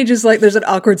then he just like, there's an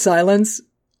awkward silence,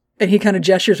 and he kind of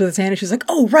gestures with his hand, and she's like,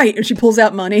 "Oh, right," and she pulls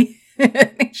out money,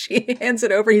 and she hands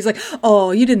it over. He's like,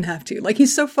 "Oh, you didn't have to." Like,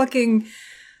 he's so fucking.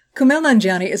 Kumail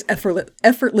Nanjiani is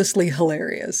effortlessly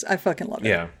hilarious. I fucking love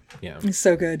it. Yeah. He's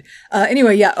so good.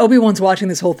 Anyway, yeah, Obi-Wan's watching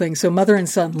this whole thing, so mother and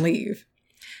son leave.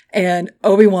 And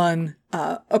Obi-Wan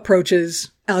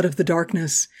approaches out of the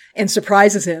darkness and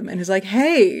surprises him and is like,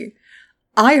 "Hey,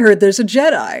 I heard there's a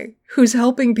Jedi who's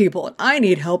helping people, and I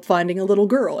need help finding a little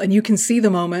girl." And you can see the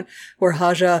moment where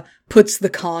Haja puts the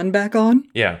con back on.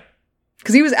 Yeah.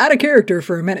 Because he was out of character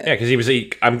for a minute. Yeah, because he was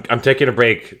I'm taking a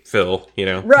break, Phil, you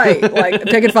know. Right, like, I'm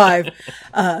taking 5.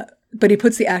 But he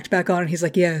puts the act back on and he's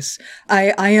like, "Yes,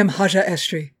 I am Haja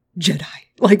Estri, Jedi."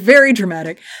 Like, very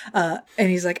dramatic. And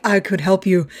he's like, "I could help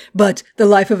you, but the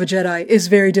life of a Jedi is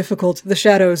very difficult. The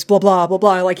shadows, blah, blah, blah,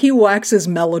 blah." Like, he waxes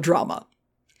melodrama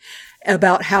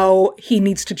about how he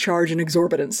needs to charge an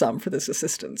exorbitant sum for this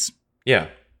assistance. Yeah.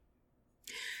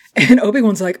 And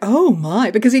Obi-Wan's like, "Oh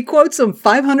my," because he quotes him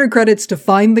 500 credits to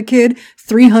find the kid,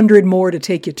 300 more to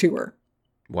take you to her.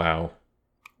 Wow.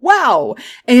 Wow.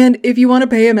 And if you want to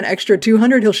pay him an extra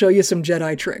 200, he'll show you some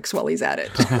Jedi tricks while he's at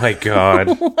it. Oh my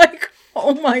god. Like,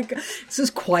 oh my god. This is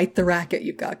quite the racket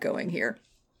you've got going here.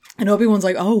 And Obi-Wan's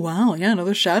like, "Oh wow, yeah, no,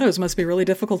 those shadows must be really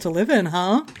difficult to live in,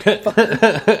 huh?"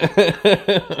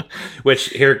 Which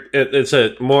here, it's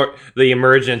the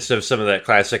emergence of some of that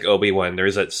classic Obi-Wan.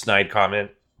 There's that snide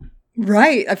comment.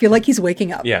 Right. I feel like he's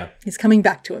waking up. Yeah. He's coming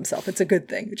back to himself. It's a good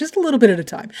thing. Just a little bit at a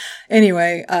time.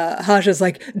 Anyway, Haja's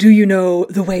like, "Do you know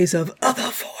the ways of the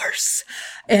Force?"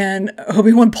 And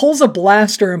Obi-Wan pulls a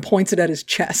blaster and points it at his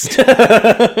chest. I'm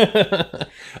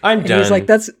And done. he's like,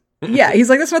 "That's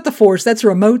not the Force. That's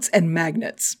remotes and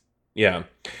magnets." Yeah.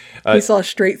 He saw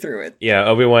straight through it. Yeah,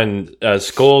 Obi-Wan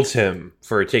scolds him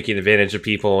for taking advantage of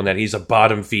people and that he's a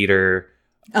bottom feeder,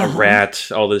 a rat,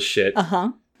 all this shit.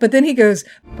 But then he goes,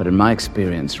 But in my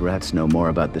experience, rats know more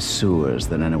about the sewers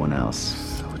than anyone else.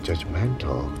 So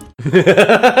judgmental.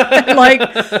 like,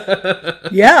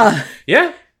 "Yeah,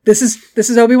 Yeah. this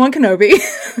is Obi-Wan Kenobi.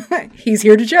 He's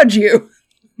here to judge you."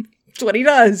 That's what he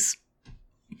does.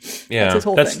 Yeah. That's his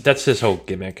whole thing. That's his whole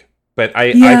gimmick. But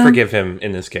I Yeah. forgive him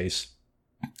in this case.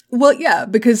 Well, yeah,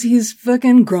 because he's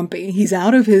fucking grumpy. He's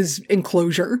out of his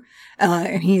enclosure,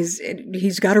 and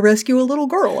he's got to rescue a little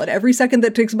girl. And every second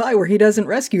that ticks by where he doesn't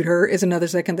rescue her is another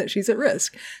second that she's at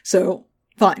risk. So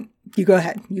fine, you go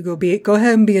ahead. You go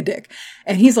ahead and be a dick.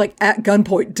 And he's like at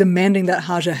gunpoint demanding that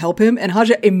Haja help him, and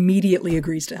Haja immediately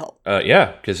agrees to help.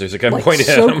 Yeah, because there's a gun Like, pointed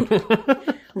so- at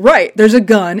him. Right, there's a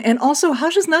gun, and also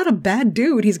Haja's not a bad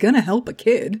dude. He's gonna help a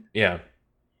kid. Yeah.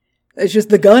 It's just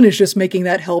the gun is just making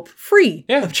that help free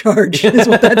Yeah. of charge is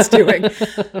what that's doing.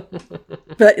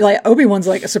 But like Obi-Wan's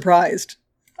like surprised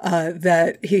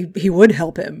that he would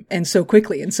help him and so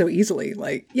quickly and so easily.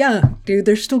 Like, yeah, dude,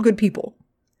 there's still good people.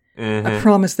 I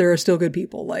promise there are still good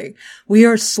people. Like, we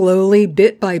are slowly,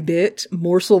 bit by bit,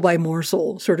 morsel by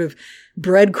morsel, sort of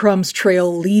breadcrumbs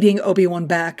trail leading Obi-Wan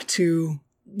back to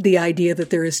the idea that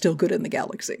there is still good in the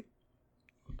galaxy.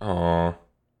 Aw.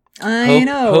 I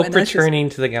know. Hope and that's just- returning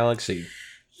to the galaxy.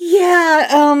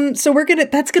 Yeah, so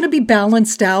that's gonna be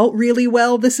balanced out really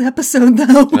well this episode,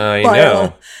 though. I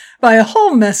know. By a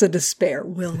whole mess of despair.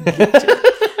 We'll get to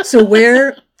it. So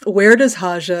where does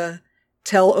Haja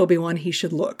tell Obi-Wan he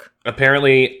should look?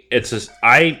 Apparently,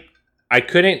 I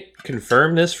couldn't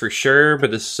confirm this for sure, but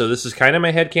this is kind of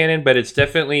my headcanon, but it's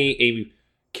definitely a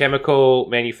chemical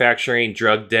manufacturing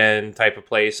drug den type of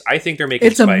place. I think they're making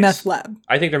It's spice. a meth lab.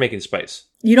 I think they're making spice.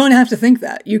 You don't have to think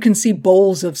that. You can see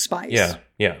bowls of spice.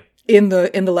 Yeah. In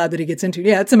the lab that he gets into.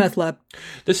 Yeah, it's a meth lab.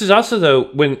 This is also, though,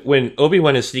 when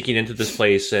Obi-Wan is sneaking into this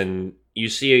place and you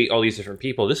see all these different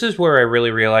people, this is where I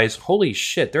really realize, holy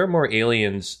shit, there are more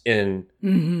aliens in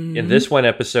this one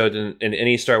episode than in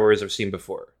any Star Wars I've seen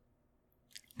before.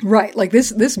 Right. Like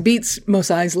this beats Mos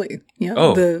Eisley. You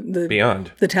know, the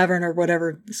beyond. The tavern or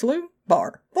whatever. Saloon?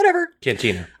 Bar. Whatever.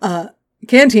 Cantina.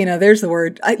 Cantina, there's the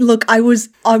word. I was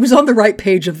on the right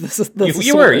page of the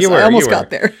You were. I almost got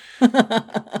there.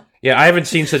 Yeah, I haven't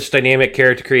seen such dynamic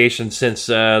character creation since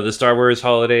the Star Wars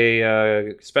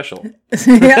holiday special.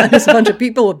 Yeah, there's a bunch of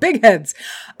people with big heads.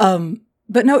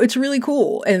 But no, it's really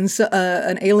cool. And so,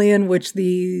 an alien, which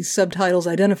the subtitles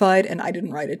identified, and I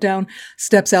didn't write it down,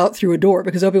 steps out through a door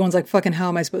because Obi-Wan's like, fucking, how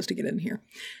am I supposed to get in here?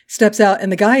 Steps out,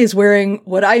 and the guy is wearing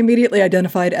what I immediately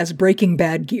identified as Breaking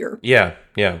Bad gear. Yeah,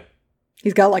 yeah.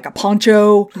 He's got like a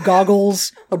poncho,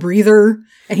 goggles, a breather,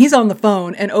 and he's on the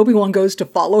phone, and Obi-Wan goes to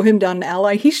follow him down an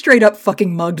alley. He straight up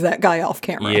fucking mugged that guy off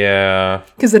camera. Yeah.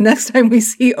 Because the next time we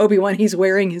see Obi-Wan, he's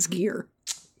wearing his gear.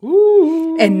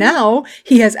 Ooh. And now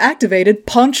he has activated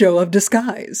Poncho of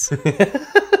Disguise.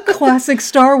 Classic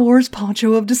Star Wars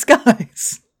Poncho of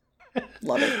Disguise.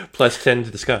 Love it. Plus 10 to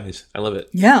disguise. I love it.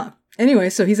 Yeah. Anyway,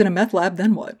 so he's in a meth lab,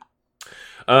 then what?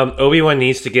 Obi-Wan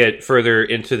needs to get further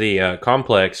into the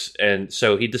complex, and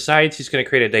so he decides he's going to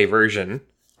create a diversion.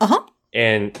 Uh-huh.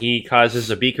 And he causes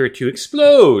a beaker to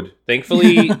explode.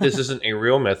 Thankfully, this isn't a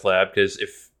real meth lab, because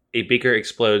if a beaker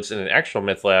explodes in an actual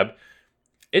meth lab,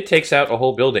 it takes out a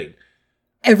whole building.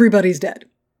 Everybody's dead.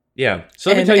 Yeah.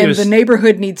 So let me tell you, and the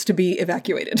neighborhood needs to be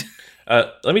evacuated.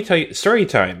 Let me tell you, story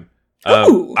time.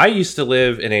 Ooh. I used to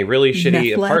live in a really shitty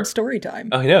Meth lab apartment. story time.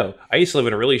 I know. I used to live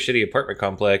in a really shitty apartment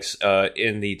complex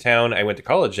in the town I went to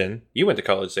college in. You went to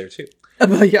college there too.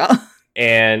 Yeah.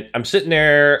 And I'm sitting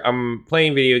there, I'm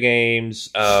playing video games,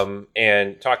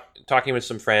 and talking with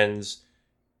some friends,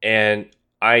 and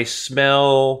I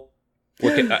smell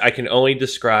what I can only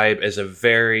describe as a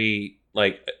very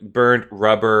like burnt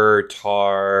rubber,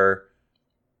 tar,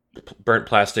 burnt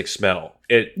plastic smell.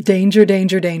 Danger,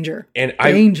 danger, danger. And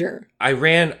danger. I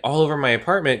ran all over my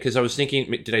apartment because I was thinking,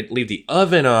 did I leave the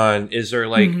oven on? Is there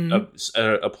like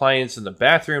a appliance in the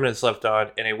bathroom that's left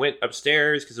on? And I went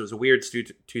upstairs because it was a weird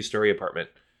two-story apartment.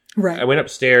 Right. I went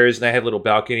upstairs and I had a little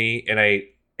balcony, and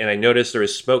I noticed there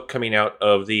was smoke coming out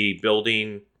of the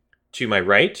building to my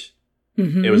right.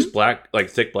 Mm-hmm. It was black, like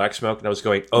thick black smoke, and I was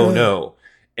going, oh no.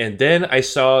 And then I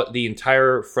saw the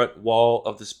entire front wall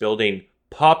of this building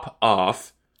pop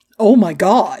off. Oh my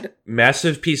god.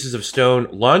 Massive pieces of stone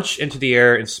launch into the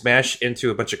air and smash into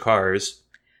a bunch of cars.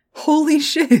 Holy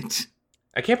shit.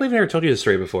 I can't believe I never told you this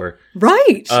story before.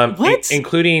 Right. What?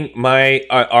 Including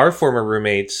our former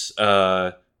roommate's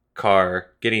car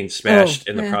getting smashed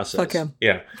in the process. Fuck him.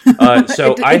 Yeah.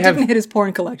 So it didn't hit his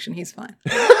porn collection. He's fine.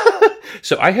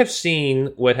 So I have seen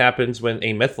what happens when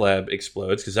a meth lab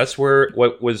explodes, because that's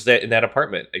what was that in that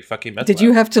apartment, a fucking meth lab. Did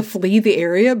you have to flee the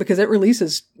area? Because it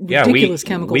releases ridiculous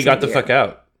chemicals. We got the fuck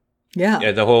out.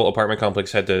 Yeah. The whole apartment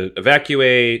complex had to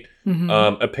evacuate.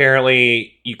 Mm-hmm.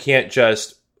 Apparently, you can't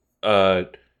just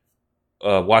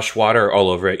wash water all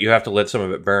over it. You have to let some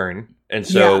of it burn. And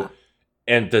so,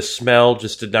 and the smell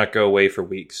just did not go away for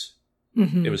weeks.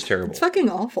 Mm-hmm. It was terrible. It's fucking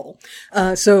awful.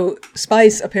 So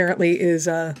spice apparently is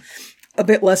a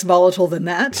bit less volatile than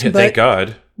that. Yeah, but thank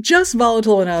God. Just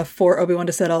volatile enough for Obi-Wan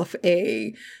to set off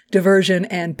a diversion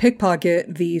and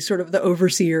pickpocket the sort of the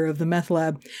overseer of the meth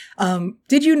lab.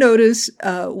 Did you notice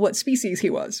what species he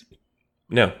was?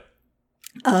 No.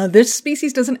 This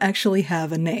species doesn't actually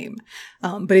have a name,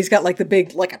 but he's got like the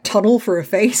big, like a tunnel for a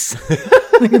face,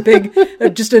 like a big,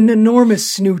 just an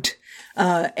enormous snoot.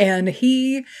 And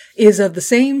he is of the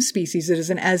same species. It is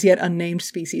an as yet unnamed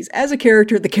species. As a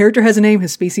character, the character has a name,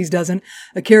 his species doesn't.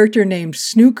 A character named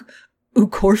Snook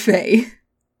Ukorfe.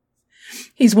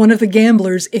 He's one of the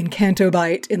gamblers in Canto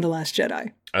Bight in The Last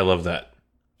Jedi. I love that.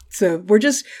 So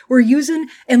we're using,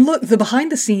 and look, the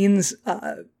behind the scenes,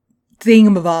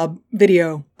 thingamabob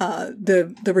video,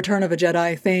 the Return of a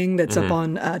Jedi thing that's up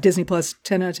on Disney Plus,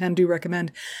 10 out of 10, do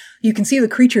recommend. You can see the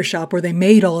creature shop where they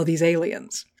made all of these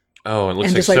aliens. Oh, it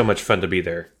looks like so much fun to be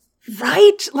there.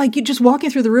 Right? Like you just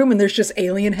walking through the room and there's just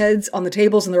alien heads on the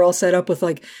tables and they're all set up with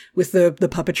the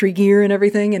puppetry gear and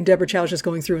everything. And Deborah Chow's just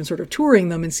going through and sort of touring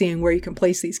them and seeing where you can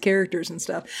place these characters and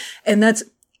stuff. And that's,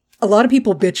 a lot of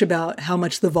people bitch about how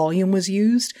much the volume was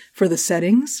used for the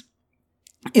settings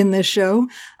in this show.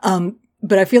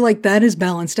 But I feel like that is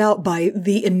balanced out by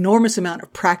the enormous amount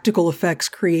of practical effects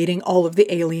creating all of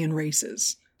the alien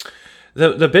races.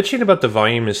 The bitching about the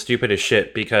volume is stupid as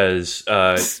shit because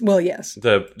well, yes,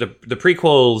 the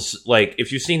prequels, like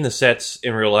if you've seen the sets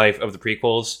in real life of the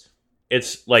prequels,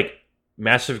 it's like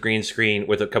massive green screen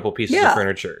with a couple pieces of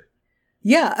furniture.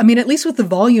 Yeah, I mean, at least with the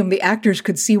volume, the actors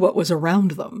could see what was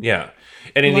around them. Yeah,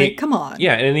 and in come on,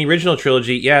 yeah, and in the original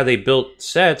trilogy, they built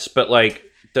sets, but like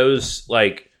those,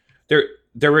 like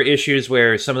there were issues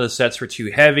where some of the sets were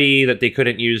too heavy that they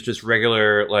couldn't use just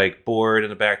regular like board in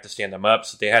the back to stand them up.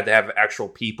 So they had to have actual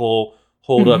people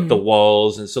hold up the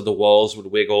walls, and so the walls would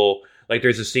wiggle. Like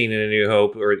there's a scene in A New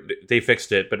Hope, or they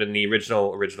fixed it, but in the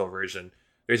original version,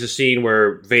 there's a scene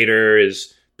where Vader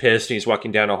is pissed and he's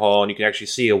walking down a hall and you can actually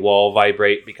see a wall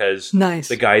vibrate because Nice.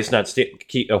 the guy's not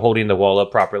holding the wall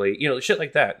up properly. You know, shit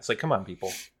like that. It's like, come on,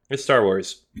 people. It's Star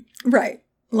Wars. Right.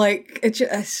 Like, it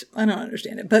just, I don't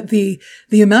understand it. But the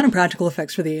amount of practical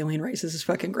effects for the alien races is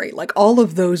fucking great. Like, all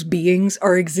of those beings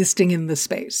are existing in the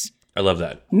space. I love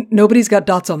that. Nobody's got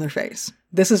dots on their face.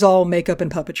 This is all makeup and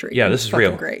puppetry. Yeah, It's this is fucking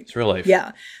real. Great. It's real life.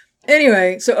 Yeah.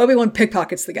 Anyway, so Obi-Wan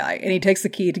pickpockets the guy and he takes the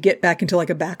key to get back into like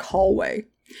a back hallway.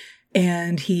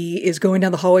 And he is going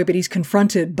down the hallway, but he's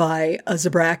confronted by a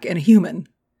Zabrak and a human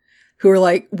who are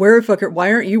like,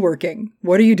 why aren't you working?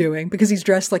 What are you doing? Because he's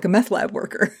dressed like a meth lab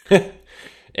worker.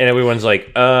 And everyone's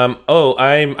like,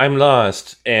 I'm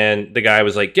lost. And the guy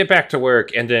was like, get back to work.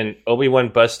 And then Obi-Wan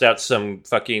busts out some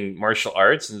fucking martial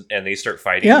arts and they start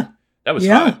fighting. Yeah. That was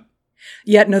hot.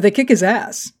 Yeah, no, they kick his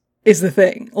ass is the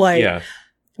thing. Like, Yeah.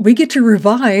 we get to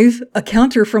revive a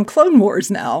counter from Clone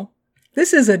Wars now.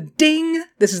 This is a ding.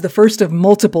 This is the first of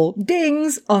multiple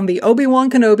dings on the Obi-Wan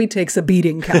Kenobi takes a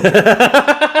beating counter.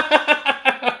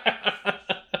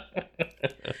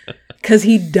 Because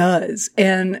he does.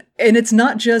 And it's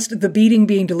not just the beating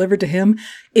being delivered to him.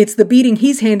 It's the beating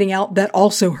he's handing out that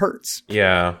also hurts.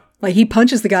 Yeah. Like, he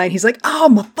punches the guy and he's like, oh,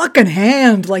 my fucking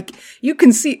hand. Like, you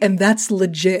can see. And that's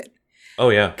legit. Oh,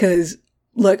 yeah. Because,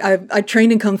 look, I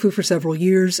trained in Kung Fu for several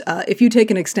years. If you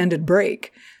take an extended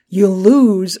break, you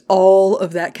lose all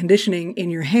of that conditioning in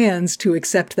your hands to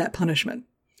accept that punishment.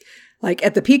 Like,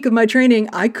 at the peak of my training,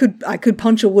 I could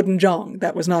punch a wooden jong.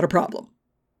 That was not a problem.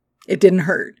 It didn't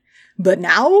hurt. But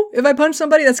now, if I punch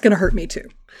somebody, that's going to hurt me too.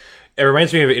 It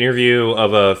reminds me of an interview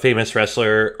of a famous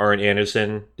wrestler, Arn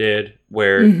Anderson, did,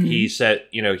 where he said,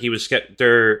 you know, he was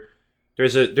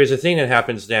there's a thing that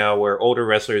happens now where older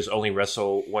wrestlers only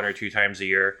wrestle 1 or 2 times a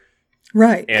year.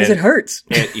 Right, because it hurts.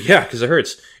 Yeah, because it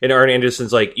hurts. And Arn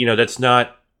Anderson's like, you know, it's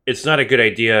not a good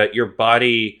idea. Your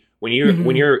body, when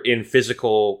you're in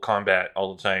physical combat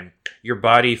all the time, your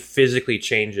body physically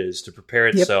changes to prepare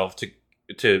itself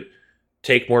to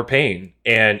take more pain.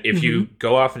 And if you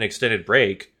go off an extended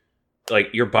break, like,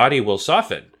 your body will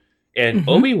soften. And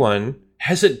Obi-Wan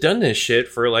hasn't done this shit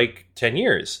for like 10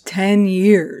 years. 10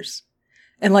 years.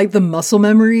 And like, the muscle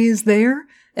memory is there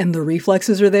and the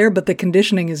reflexes are there, but the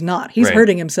conditioning is not. He's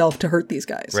hurting himself to hurt these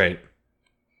guys. Right.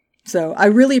 So I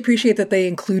really appreciate that they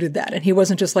included that. And he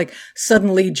wasn't just like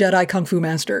suddenly Jedi Kung Fu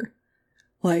master.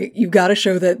 Like, you've got to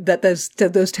show that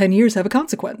those 10 years have a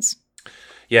consequence.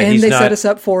 Yeah, and they set us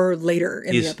up for later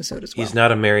in the episode as well. He's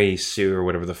not a Mary Sue or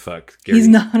whatever the fuck. He's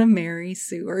not a Mary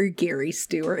Sue or Gary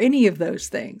Stu or any of those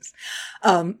things.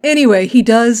 Anyway, he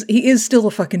is still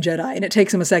a fucking Jedi, and it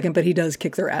takes him a second, but he does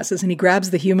kick their asses, and he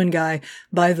grabs the human guy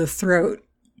by the throat.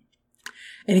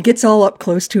 And he gets all up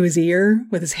close to his ear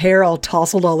with his hair all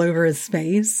tousled all over his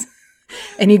face.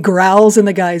 And he growls in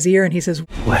the guy's ear and he says,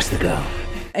 Where's the girl?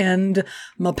 And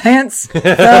my pants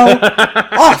fell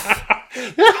off.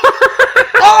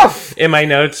 In my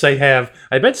notes, I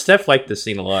bet Steph liked this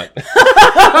scene a lot.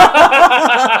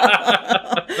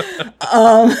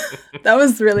 That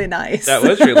was really nice. That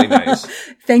was really nice.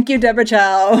 Thank you, Deborah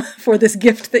Chow, for this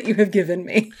gift that you have given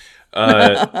me.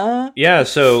 Yeah,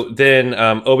 so then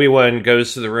Obi-Wan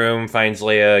goes to the room, finds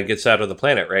Leia, gets out of the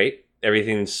planet, right?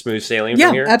 Everything's smooth sailing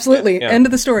from here? Yeah, absolutely. Yeah. End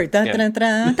of the story. No,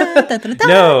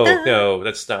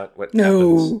 that's not what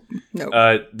happens.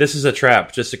 No. This is a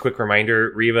trap. Just a quick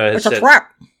reminder. Reva has It's a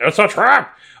trap. It's a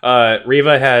trap!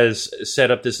 Reva has set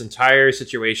up this entire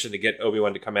situation to get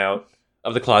Obi-Wan to come out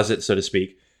of the closet, so to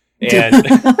speak. And...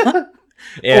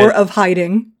 or of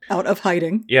hiding. Out of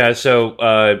hiding. Yeah, so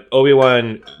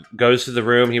Obi-Wan goes to the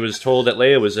room he was told that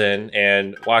Leia was in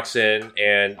and walks in,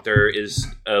 and there is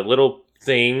a little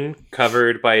thing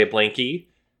covered by a blankie.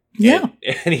 Yeah.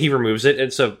 And he removes it.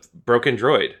 It's a broken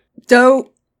droid.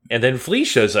 So... And then Flea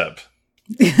shows up.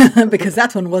 Because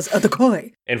that one was a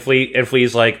decoy. And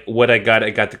Flea's like, what I got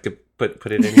to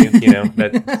put it in you, you know?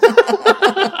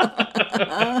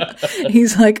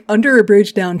 He's like, under a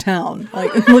bridge downtown.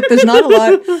 Like, look, there's not a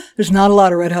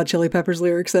lot of Red Hot Chili Peppers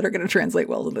lyrics that are going to translate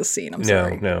well to this scene. I'm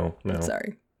sorry. No. I'm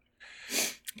sorry.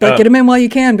 But get him in while you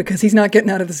can, because he's not getting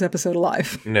out of this episode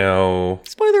alive. No.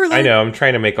 Spoiler alert. I know, I'm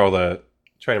trying to make all the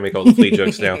Flea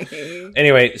jokes now.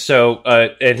 Anyway, so,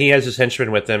 and he has his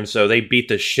henchmen with him, so they beat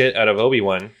the shit out of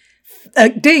Obi-Wan.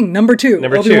 Ding, number 2.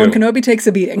 Obi-Wan Kenobi takes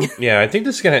a beating. Yeah, I think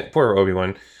this is gonna, poor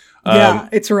Obi-Wan. Yeah,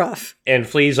 it's rough. And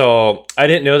Flea's all, I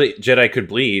didn't know that Jedi could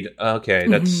bleed. Okay,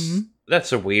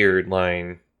 that's a weird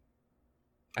line.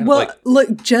 Look,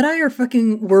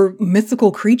 Jedi were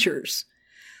mythical creatures,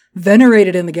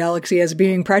 venerated in the galaxy as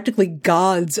being practically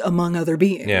gods among other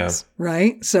beings,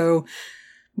 right? So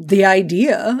the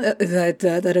idea that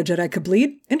a Jedi could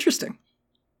bleed, interesting.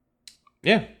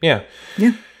 Yeah. Yeah.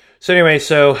 So anyway,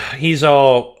 so he's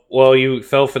all, well, you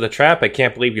fell for the trap. I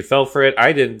can't believe you fell for it.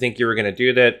 I didn't think you were going to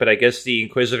do that, but I guess the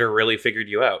Inquisitor really figured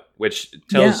you out, which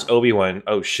tells Obi-Wan,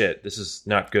 oh shit, this is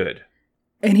not good.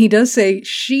 And he does say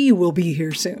she will be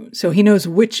here soon. So he knows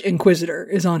which Inquisitor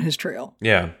is on his trail.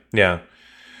 Yeah. Then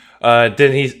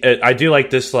I do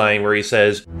like this line where he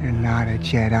says, "You're not a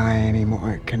Jedi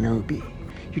anymore, Kenobi.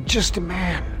 You're just a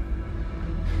man.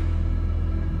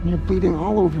 You're bleeding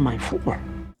all over my floor."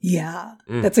 Yeah,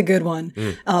 that's a good one.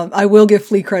 I will give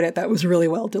Flea credit. That was really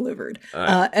well delivered.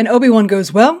 And Obi-Wan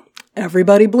goes, well,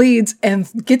 everybody bleeds, and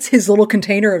gets his little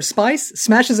container of spice,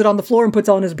 smashes it on the floor and puts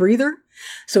on his breather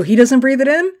so he doesn't breathe it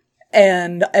in.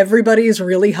 And everybody is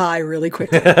really high really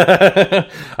quickly.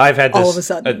 I've had this. All of a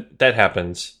sudden. That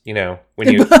happens,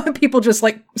 when you... People just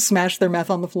like smash their meth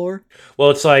on the floor.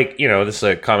 Well, it's like, this is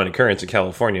a common occurrence in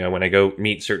California. When I go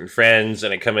meet certain friends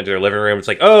and I come into their living room, it's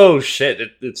like, oh shit,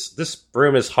 this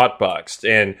room is hotboxed.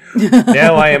 And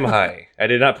now I am high. I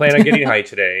did not plan on getting high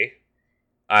today.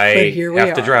 I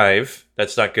have to drive.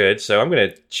 That's not good. So I'm going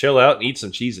to chill out and eat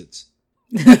some Cheez-Its.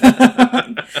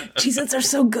 Cheez-Its are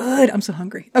so good. I'm so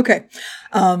hungry. Okay.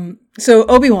 So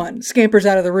Obi-Wan scampers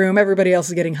out of the room. Everybody else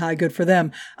is getting high. Good for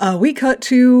them. We cut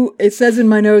to, it says in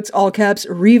my notes, all caps,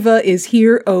 Reva is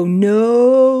here. Oh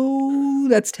no.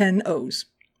 That's 10 O's.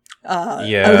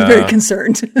 Yeah. I was very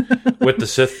concerned. with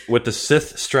the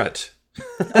Sith strut.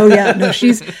 Oh yeah, no,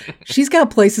 she's got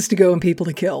places to go and people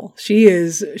to kill.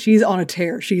 She's on a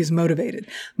tear. She is motivated.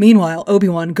 Meanwhile,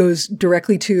 Obi-Wan goes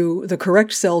directly to the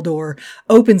correct cell door,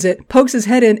 opens it, pokes his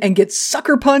head in, and gets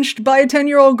sucker punched by a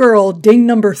 10-year-old girl. Ding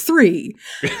number 3.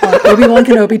 Obi-Wan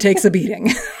Kenobi takes a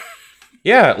beating.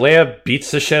 Yeah, Leia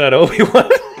beats the shit out of Obi-Wan.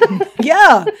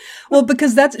 Yeah. Well,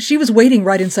 because she was waiting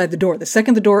right inside the door. The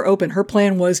second the door opened, her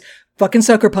plan was fucking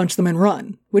sucker punch them and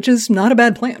run, which is not a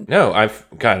bad plan. No, I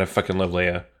fucking love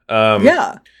Leia.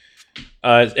 Yeah.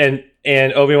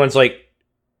 And Obi-Wan's like,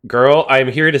 girl, I'm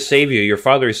here to save you. Your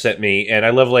father sent me. And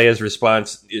I love Leia's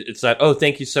response. It's not, oh,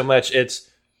 thank you so much. It's,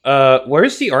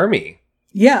 where's the army?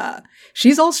 Yeah.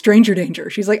 She's all stranger danger.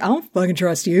 She's like, I don't fucking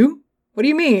trust you. What do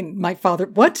you mean? My father,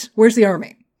 what? Where's the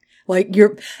army? Like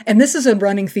and this is a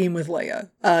running theme with Leia.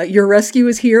 Your rescue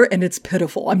is here and it's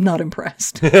pitiful. I'm not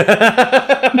impressed.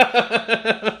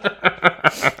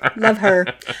 Love her.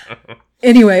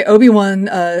 Anyway, Obi-Wan,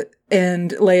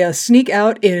 and Leia sneak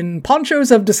out in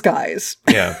ponchos of disguise.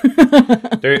 Yeah.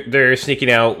 They're sneaking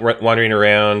out, wandering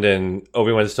around, and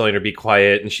Obi-Wan's telling her to be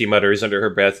quiet, and she mutters under her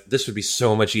breath, this would be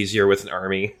so much easier with an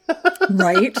army.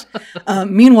 Right.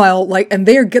 Meanwhile, and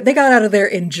they got out of there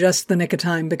in just the nick of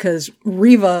time because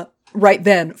Reva right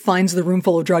then finds the room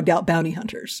full of drugged out bounty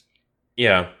hunters.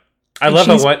 Yeah. I love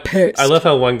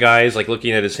how one guy is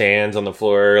looking at his hands on the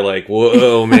floor, like,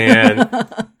 whoa, man.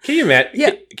 Can you imagine?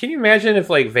 Yeah. Can you imagine if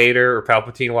Vader or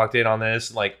Palpatine walked in on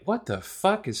this? What the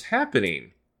fuck is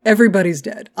happening? Everybody's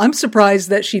dead. I'm surprised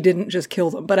that she didn't just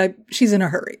kill them, but she's in a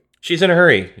hurry. She's in a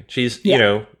hurry. She's,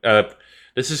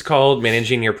 this is called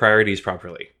managing your priorities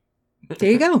properly. There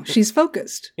you go. She's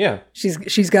focused. Yeah.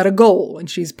 She's got a goal and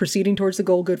she's proceeding towards the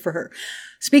goal. Good for her.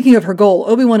 Speaking of her goal,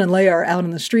 Obi-Wan and Leia are out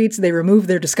in the streets. They remove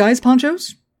their disguise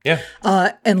ponchos. Yeah.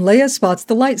 And Leia spots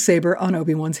the lightsaber on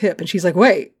Obi-Wan's hip. And she's like,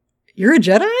 wait, you're a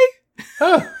Jedi?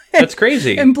 Oh, that's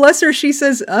crazy. And bless her, she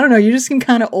says, I don't know, you just seem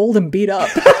kind of old and beat up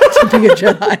to be a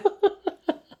Jedi.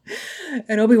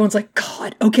 And Obi-Wan's like,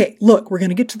 God, okay, look, we're going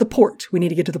to get to the port. We need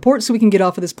to get to the port so we can get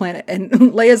off of this planet. And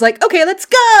Leia's like, okay, let's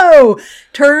go!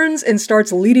 Turns and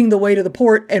starts leading the way to the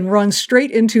port and runs straight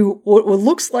into what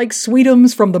looks like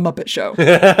Sweetums from The Muppet Show.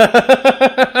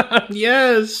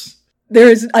 Yes!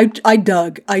 I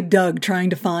dug trying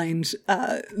to find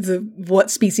what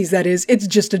species that is. It's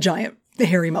just a giant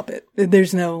hairy Muppet.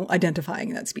 There's no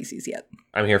identifying that species yet.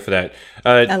 I'm here for that.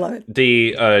 I love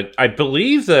it. I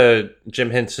believe the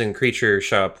Jim Henson Creature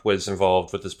Shop was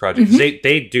involved with this project. Mm-hmm.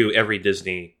 They do every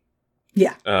Disney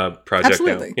project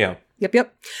Absolutely. now. Yeah.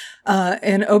 Yep.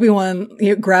 And Obi-Wan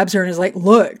grabs her and is like,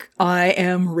 look, I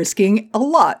am risking a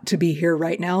lot to be here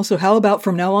right now. So how about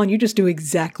from now on, you just do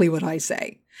exactly what I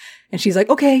say? And she's like,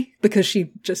 okay, because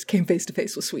she just came face to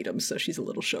face with Sweetums, so she's a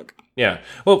little shook. Yeah.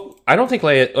 Well, I don't think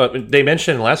Leia, they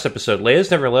mentioned in the last episode, Leia's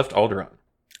never left Alderaan.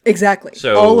 Exactly.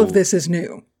 So all of this is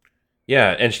new.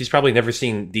 Yeah, and she's probably never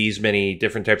seen these many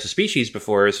different types of species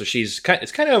before, so it's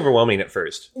kind of overwhelming at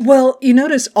first. Well, you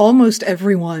notice almost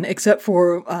everyone, except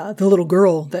for the little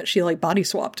girl that she body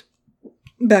swapped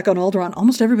back on Alderaan,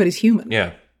 almost everybody's human.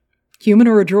 Yeah. Human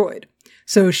or a droid.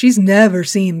 So she's never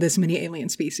seen this many alien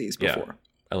species before. Yeah.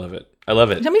 I love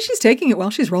it. I mean, she's taking it while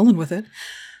she's rolling with it.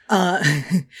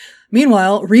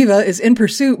 Meanwhile, Reva is in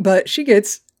pursuit, but she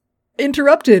gets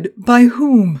Interrupted by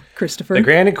whom, Christopher? The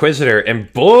Grand Inquisitor.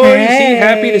 And boy, is he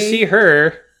happy to see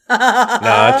her.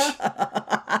 Not.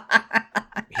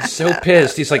 He's so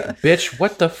pissed. He's like, bitch,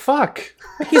 what the fuck?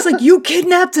 He's like, you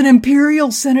kidnapped an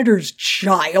Imperial Senator's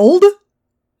child?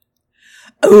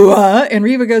 And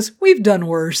Reva goes, we've done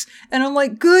worse. And I'm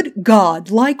like, good God,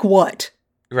 like what?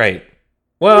 Right.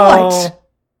 Well, What?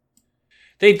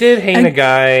 They did hang a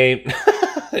guy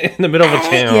in the middle of a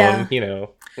town, yeah. you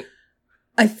know.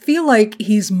 I feel like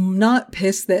he's not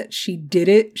pissed that she did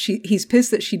it. He's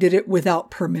pissed that she did it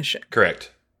without permission.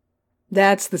 Correct.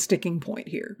 That's the sticking point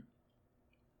here.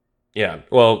 Yeah.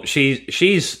 Well,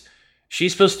 she's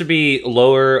supposed to be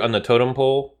lower on the totem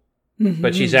pole,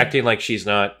 but she's acting like she's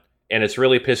not, and it's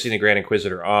really pissing the Grand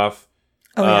Inquisitor off.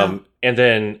 Oh, yeah. And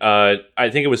then I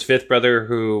think it was Fifth Brother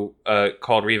who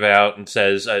called Reva out and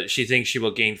says she thinks she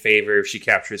will gain favor if she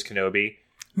captures Kenobi.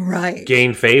 Right.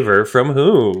 Gain favor from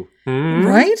who?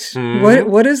 Right?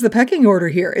 What is the pecking order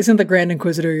here? Isn't the Grand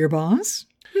Inquisitor your boss?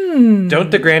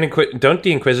 Don't the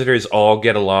Inquisitors all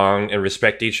get along and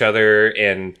respect each other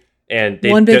and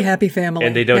they One big happy family.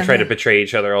 and they don't try to betray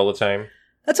each other all the time?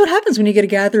 That's what happens when you get a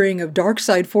gathering of dark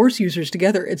side Force users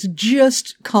together. It's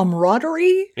just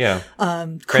camaraderie. Yeah.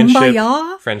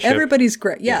 Kumbaya. Friendship. Everybody's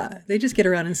great. Yeah. They just get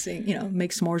around and sing,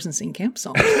 make s'mores and sing camp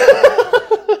songs.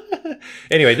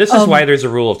 Anyway, this is why there's a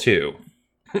rule of 2.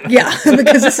 Yeah,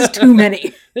 because this is too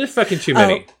many. There's fucking too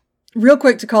many. Real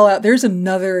quick to call out, there's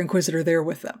another Inquisitor there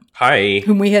with them, Hi.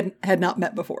 whom we had not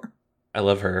met before. I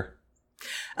love her.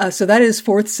 So that is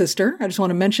Fourth Sister. I just want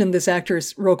to mention this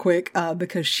actress real quick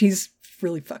because she's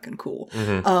really fucking cool.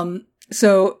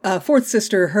 So Fourth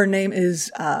Sister, her name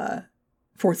is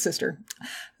Fourth Sister.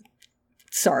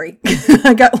 Sorry,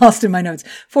 I got lost in my notes.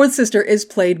 Fourth Sister is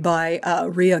played by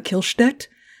Rhea Kihlstedt,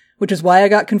 which is why I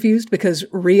got confused because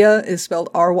Rhea is spelled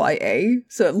R-Y-A,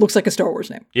 so it looks like a Star Wars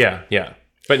name. Yeah.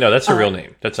 But no, that's her real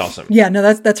name. That's awesome. Yeah,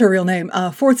 no, that's her real name.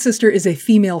 Fourth Sister is a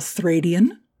female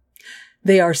Thradian.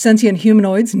 They are sentient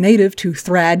humanoids native to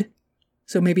Thrad,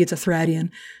 so maybe it's a Thradian.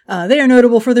 They are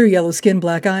notable for their yellow skin,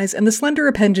 black eyes, and the slender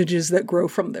appendages that grow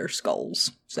from their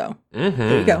skulls. So,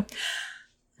 there you go.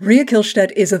 Rhea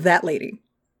Kihlstedt is that lady.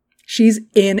 She's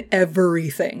in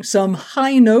everything. Some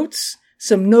high notes,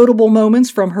 some notable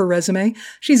moments from her resume.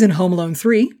 She's in Home Alone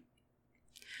 3.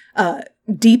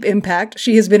 Deep Impact.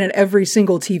 She has been in every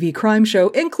single TV crime show,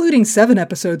 including 7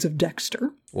 episodes of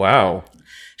Dexter. Wow.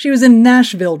 She was in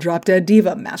Nashville, Drop Dead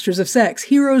Diva, Masters of Sex,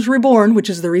 Heroes Reborn, which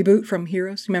is the reboot from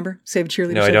Heroes. Remember? Save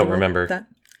Cheerleaders. No, I don't remember that.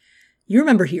 You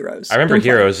remember Heroes. I remember Don't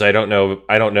Heroes. I don't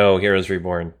know Heroes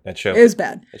Reborn. That show. It was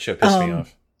bad. That show pissed me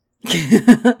off.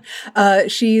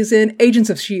 She's in Agents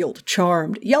of S.H.I.E.L.D.,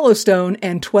 Charmed, Yellowstone,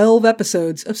 and 12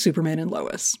 episodes of Superman and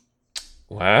Lois.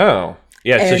 Wow.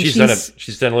 Yeah, so And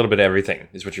she's done a little bit of everything,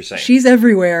 is what you're saying. She's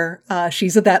everywhere.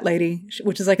 She's a that lady,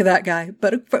 which is like a that guy,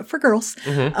 but for girls.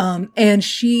 And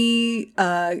she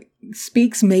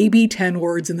speaks maybe 10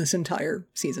 words in this entire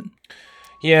season.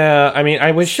 Yeah, I mean, I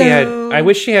wish she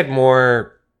had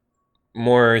more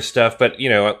stuff, but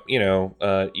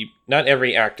not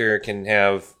every actor can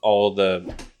have all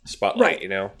the spotlight,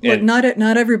 Look, And,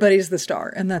 not everybody's the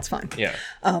star, and that's fine. yeah.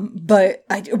 But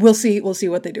we'll see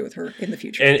what they do with her in the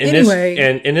future. And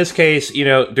in this case,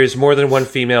 there's more than one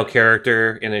female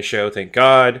character in the show, thank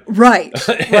God. Right.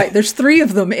 There's 3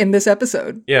 of them in this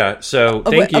episode. Yeah, so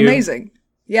thank you. Amazing.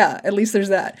 Yeah, at least there's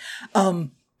that.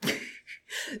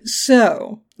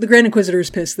 So the Grand Inquisitor is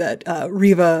pissed that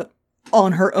Reva,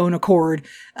 on her own accord,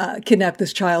 kidnapped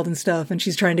this child and stuff, and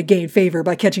she's trying to gain favor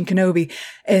by catching Kenobi.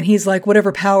 And he's like,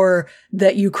 whatever power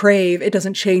that you crave, it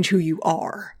doesn't change who you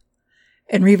are.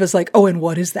 And Reva's like, oh, and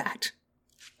what is that?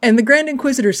 And the Grand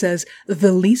Inquisitor says,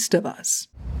 the least of us.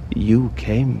 You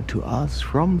came to us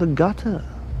from the gutter.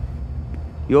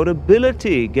 Your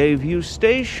ability gave you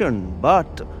station,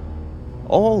 but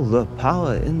all the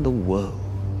power in the world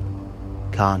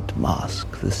can't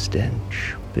mask the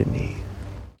stench beneath.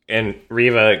 And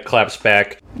Reva claps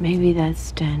back. Maybe that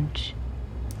stench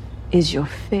is your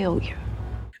failure.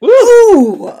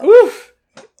 Ooh! Oof!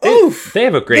 Oof! They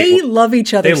have a great. They love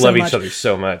each other. They so love much. each other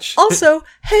so much. Also,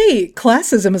 hey,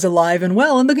 classism is alive and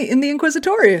well in the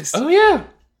Inquisitorius. Oh yeah.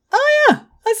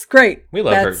 That's great. We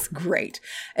love her. That's great.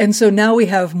 And so now we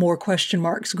have more question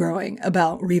marks growing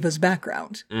about Reva's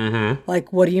background. Mm-hmm.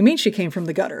 Like, what do you mean she came from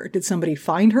the gutter? Did somebody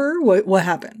find her? What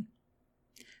happened?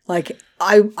 Like,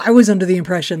 I was under the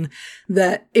impression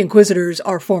that Inquisitors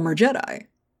are former Jedi.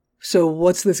 So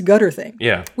what's this gutter thing?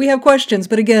 Yeah. We have questions,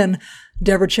 but again,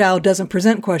 Deborah Chow doesn't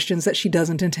present questions that she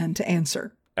doesn't intend to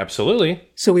answer. Absolutely.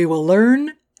 So we will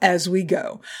learn as we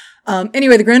go.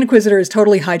 Anyway, the Grand Inquisitor is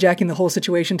totally hijacking the whole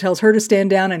situation, tells her to stand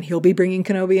down and he'll be bringing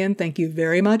Kenobi in. Thank you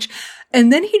very much.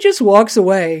 And then he just walks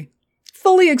away,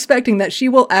 fully expecting that she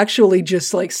will actually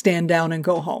just like stand down and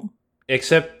go home.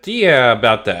 Except, yeah,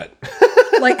 about that.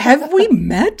 Like, have we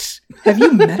met? Have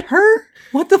you met her?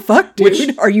 What the fuck,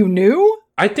 dude? Are you new?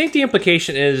 I think the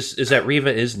implication is that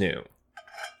Reva is new.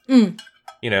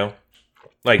 You know?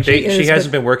 Like, she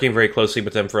hasn't been working very closely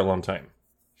with them for a long time.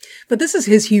 But this is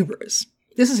his hubris.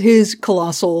 This is his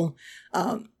colossal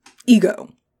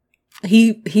ego.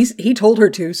 He told her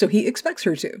to, so he expects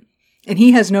her to. And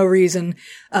he has no reason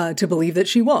to believe that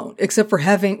she won't, except for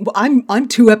having... Well, I'm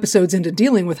 2 episodes into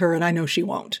dealing with her, and I know she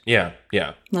won't. Yeah.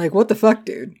 Like, what the fuck,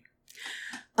 dude?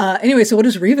 Anyway, so what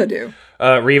does Reva do?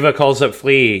 Reva calls up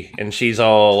Flea, and she's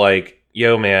all like,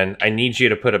 yo, man, I need you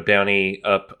to put a bounty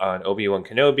up on Obi-Wan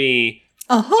Kenobi.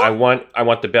 I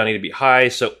want the bounty to be high,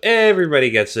 so everybody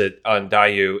gets it on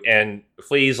Dayu. And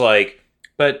Flea's like,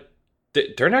 but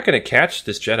they're not going to catch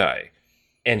this Jedi.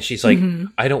 And she's like,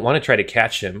 I don't want to try to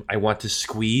catch him. I want to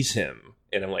squeeze him.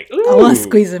 And I'm like, ooh. I want to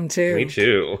squeeze him too. Me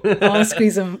too. I want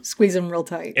to squeeze him real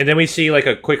tight. And then we see like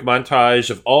a quick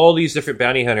montage of all these different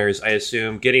bounty hunters, I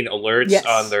assume, getting alerts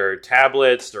on their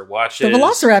tablets, their watches. The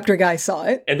Velociraptor guy saw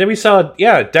it. And then we saw,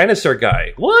 Dinosaur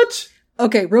Guy. What?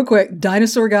 Okay, real quick.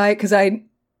 Dinosaur Guy, because I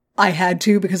had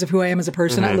to because of who I am as a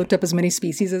person. I looked up as many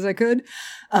species as I could.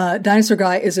 Dinosaur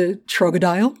Guy is a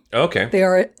Trogodile. Okay. They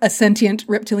are a sentient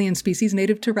reptilian species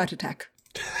native to Ratatak.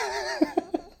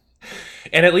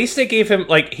 And at least they gave him,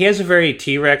 like, he has a very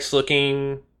T-Rex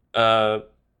looking head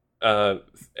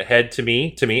to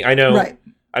me. I know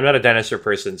I'm not a dinosaur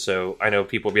person, so I know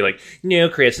people be like, no,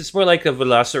 Chris, it's more like a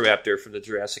velociraptor from the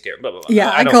Jurassic era. Blah, blah, blah. Yeah,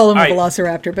 I call him a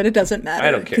velociraptor, but it doesn't matter.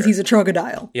 I don't care. Because he's a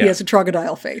Trogodile. Yeah. He has a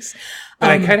Trogodile face. But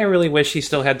I kind of really wish he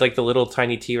still had like the little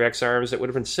tiny T-Rex arms. That would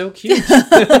have been so cute.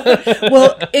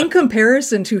 Well, in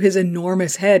comparison to his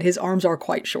enormous head, his arms are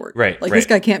quite short. Right. Like this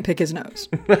guy can't pick his nose.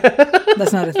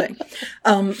 That's not a thing.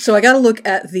 So I got to look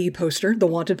at the poster, the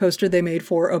wanted poster they made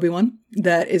for Obi-Wan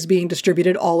that is being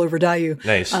distributed all over Dayu.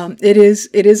 Nice.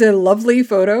 It is a lovely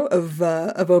photo of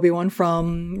Obi-Wan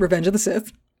from Revenge of the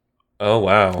Sith. Oh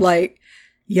wow! Like,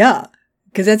 yeah.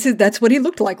 Because that's what he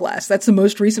looked like last. That's the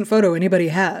most recent photo anybody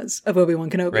has of Obi-Wan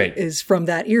Kenobi is from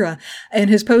that era. And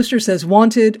his poster says,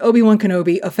 wanted, Obi-Wan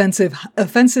Kenobi,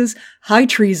 offenses, high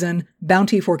treason,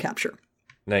 bounty for capture.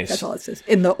 Nice. That's all it says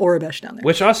in the Orabesh down there.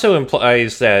 Which also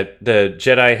implies that the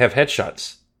Jedi have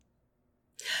headshots.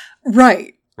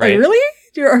 Right. Like, really?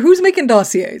 Who's making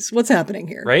dossiers? What's happening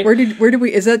here? Right. Where did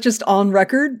we? Is that just on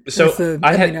record? So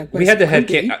I got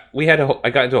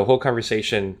into a whole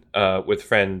conversation with a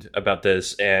friend about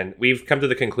this, and we've come to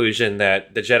the conclusion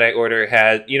that the Jedi Order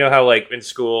had, you know how like in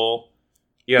school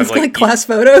you have like class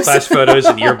photos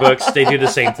and yearbooks. They do the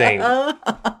same thing.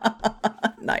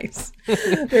 Nice.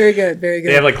 Very good. Very good.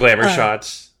 They have like glamour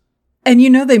shots, and you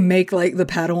know they make like the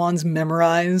Padawans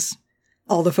memorize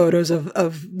all the photos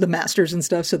of the masters and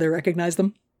stuff so they recognize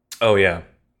them. Oh yeah.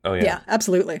 Yeah,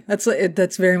 absolutely.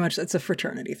 That's very much, that's a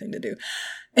fraternity thing to do.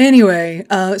 Anyway,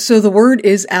 so the word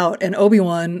is out, and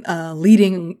Obi-Wan,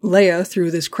 leading Leia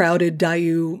through this crowded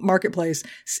Dayu marketplace,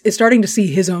 is starting to see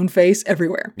his own face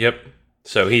everywhere. Yep.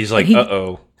 So he's like,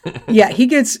 uh-oh. Yeah, he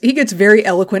gets very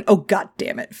eloquent, oh god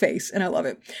damn it face, and I love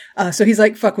it. So he's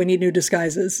like, fuck, we need new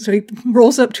disguises. So he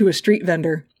rolls up to a street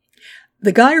vendor.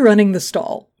 The guy running the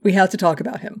stall, we have to talk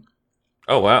about him.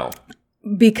 Oh, wow.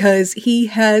 Because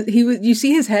you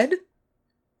see his head?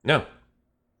 No.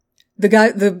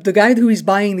 The guy who he's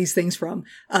buying these things from,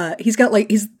 he's got like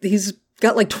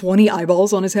 20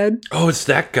 eyeballs on his head. Oh, it's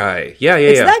that guy. Yeah.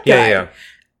 That guy. Yeah.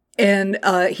 And,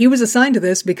 he was assigned to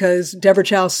this because Deborah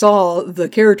Chow saw the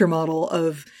character model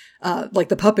of, like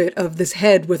the puppet of this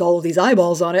head with all of these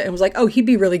eyeballs on it and was like, oh, he'd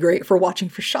be really great for watching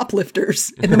for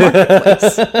shoplifters in the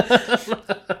marketplace.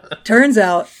 Turns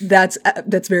out that's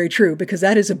very true because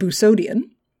that is a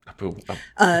Busodian.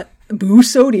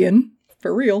 Busodian,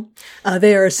 for real.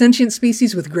 They are a sentient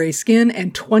species with gray skin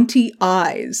and 20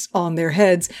 eyes on their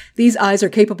heads. These eyes are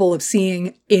capable of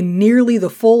seeing in nearly the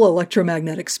full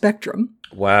electromagnetic spectrum.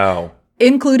 Wow.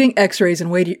 Including X-rays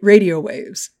and radio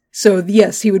waves. So,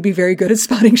 yes, he would be very good at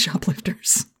spotting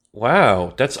shoplifters.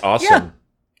 Wow, that's awesome. Yeah,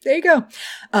 there you go.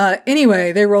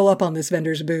 Anyway, they roll up on this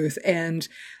vendor's booth, and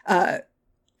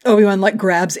Obi-Wan, like,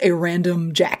 grabs a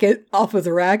random jacket off of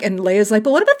the rack, and Leia's like,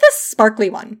 but what about this sparkly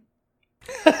one?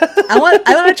 I want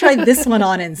to try this one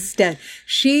on instead.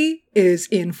 She is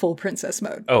in full princess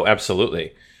mode. Oh,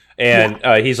 absolutely. And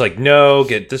he's like, no,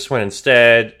 get this one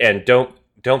instead, and don't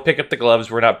pick up the gloves.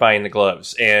 We're not buying the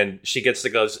gloves. And she gets the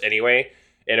gloves anyway.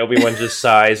 And Obi-Wan just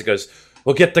sighs and goes,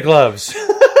 well, get the gloves.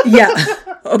 Yeah.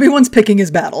 Obi-Wan's picking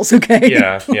his battles, okay?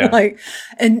 Yeah, yeah. Like,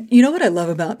 and you know what I love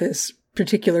about this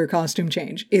particular costume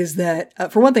change is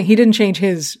that, for one thing, he didn't change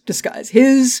his disguise.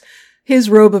 His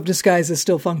robe of disguise is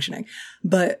still functioning.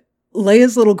 But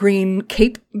Leia's little green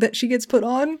cape that she gets put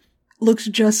on looks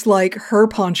just like her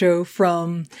poncho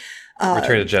from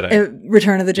Return of the Jedi.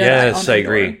 Return of the Jedi. Yes, I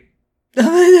agree.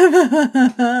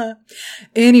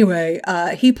 Anyway,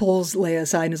 he pulls Leia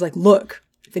aside and is like, look,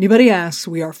 if anybody asks,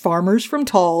 we are farmers from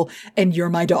Tall, and you're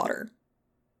my daughter.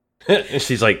 And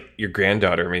she's like, your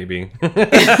granddaughter, maybe.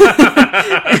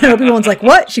 And Obi-Wan's like,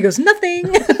 what? She goes, nothing.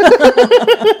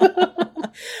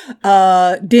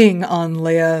 Ding on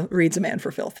Leia reads a man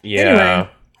for filth. Yeah.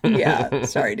 Anyway, yeah,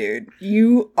 sorry, dude.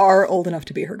 You are old enough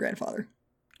to be her grandfather.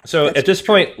 So at this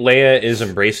point, Leia is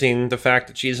embracing the fact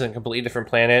that she's on a completely different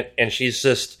planet, and she's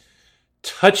just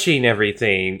touching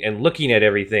everything and looking at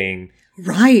everything.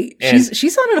 Right. And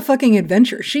She's on a fucking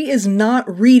adventure. She is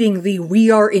not reading the we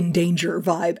are in danger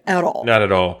vibe at all. Not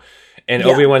at all. And Yeah.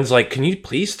 Obi-Wan's like, can you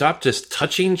please stop just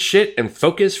touching shit and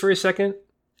focus for a second?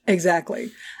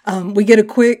 Exactly. We get a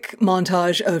quick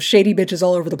montage of shady bitches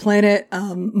all over the planet,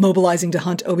 mobilizing to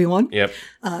hunt Obi-Wan. Yep.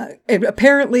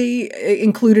 Apparently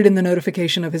included in the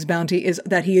notification of his bounty is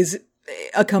that he is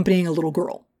accompanying a little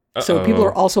girl. So people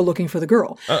are also looking for the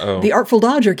girl. The Artful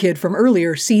Dodger kid from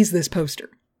earlier sees this poster.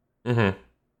 Mm-hmm.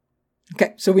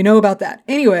 Okay, so we know about that.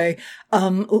 Anyway,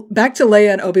 back to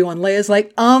Leia and Obi-Wan. Leia's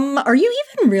like, are you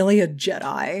even really a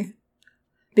Jedi?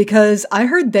 Because I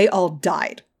heard they all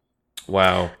died.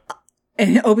 Wow.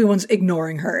 And Obi-Wan's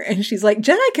ignoring her. And she's like,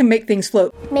 Jedi can make things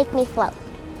float. Make me float.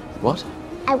 What?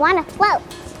 I want to float.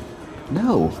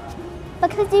 No.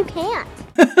 Because you can't.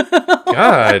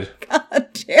 God. God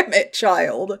damn it,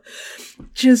 child.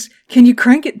 Just, can you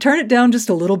turn it down just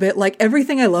a little bit? Like,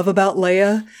 everything I love about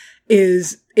Leia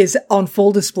is on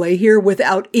full display here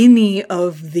without any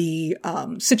of the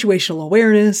situational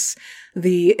awareness,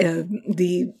 the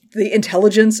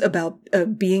intelligence about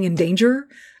being in danger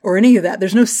or any of that.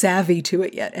 There's no savvy to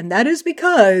it yet. And that is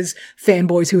because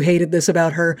fanboys who hated this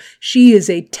about her, she is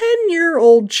a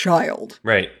 10-year-old child.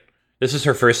 Right. This is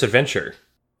her first adventure.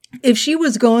 If she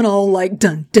was going all like,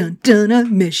 dun, dun, dun, a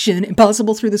mission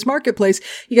impossible through this marketplace,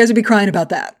 you guys would be crying about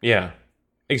that. Yeah,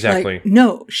 exactly. Like,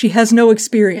 no, she has no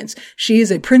experience. She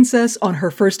is a princess on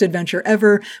her first adventure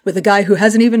ever with a guy who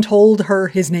hasn't even told her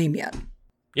his name yet.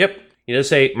 Yep. He does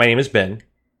say, my name is Ben.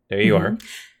 There you are.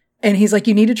 And he's like,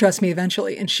 you need to trust me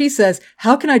eventually. And she says,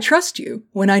 how can I trust you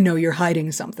when I know you're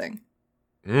hiding something?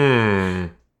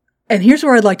 And here's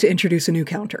where I'd like to introduce a new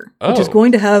counter, which is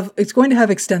going to have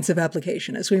extensive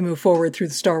application as we move forward through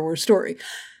the Star Wars story.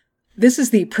 This is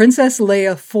the Princess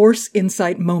Leia Force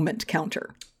Insight Moment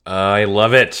counter. I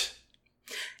love it.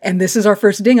 And this is our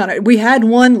first ding on it. We had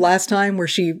one last time where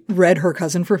she read her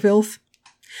cousin for filth.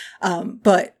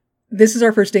 But this is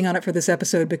our first ding on it for this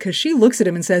episode because she looks at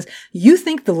him and says, you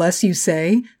think the less you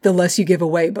say, the less you give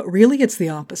away, but really it's the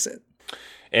opposite.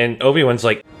 And Obi-Wan's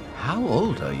like, how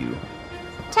old are you?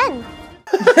 10.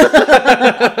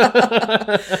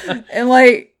 And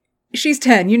like, she's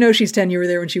 10. You know she's 10. You were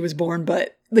there when she was born,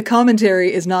 but the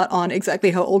commentary is not on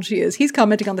exactly how old she is. He's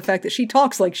commenting on the fact that she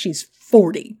talks like she's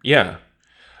 40. yeah.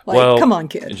 Like, Well, come on,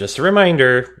 kid. Just a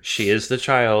reminder, she is the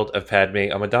child of Padme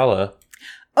Amidala.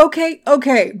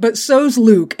 Okay, but so's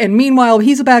Luke. And meanwhile,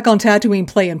 he's back on Tatooine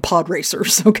playing pod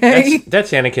racers, okay?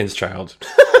 That's Anakin's child.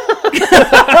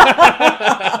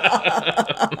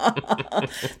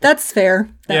 That's fair.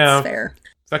 That's Yeah. fair.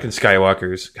 Fucking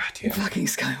Skywalkers. God damn. Fucking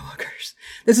Skywalkers.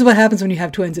 This is what happens when you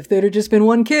have twins. If there'd have just been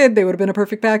one kid, they would have been a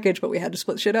perfect package, but we had to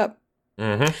split shit up.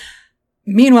 Mm-hmm.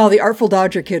 Meanwhile, the Artful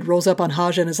Dodger kid rolls up on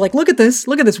Haja and is like, look at this.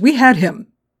 We had him.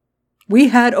 We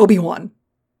had Obi-Wan.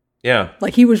 Yeah.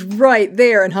 Like, he was right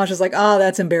there. And Haja's like,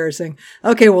 that's embarrassing.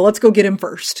 Okay, well, let's go get him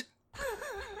first.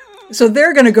 So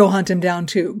they're going to go hunt him down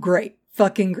too. Great.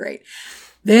 Fucking great.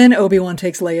 Then Obi-Wan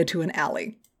takes Leia to an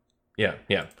alley. Yeah.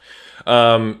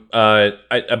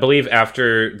 I believe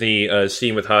after the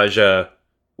scene with Haja,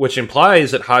 which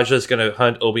implies that Haja is going to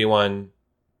hunt Obi-Wan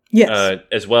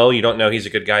as well. You don't know he's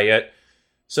a good guy yet.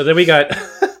 So then we got...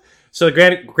 So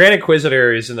the Grand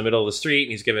Inquisitor is in the middle of the street,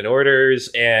 and he's giving orders,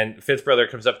 and Fifth Brother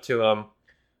comes up to him,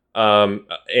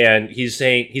 and he's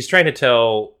trying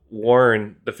to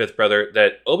warn the Fifth Brother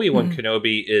that Obi-Wan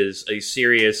Kenobi is a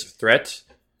serious threat.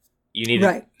 You need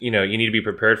to be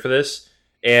prepared for this.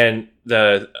 And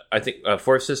I think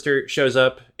Fourth Sister shows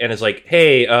up and is like,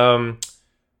 "Hey, do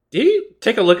you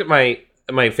take a look at my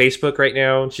Facebook right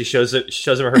now?" And she shows him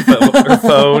her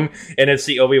phone, and it's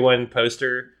the Obi-Wan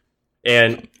poster.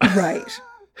 And right,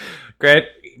 Grand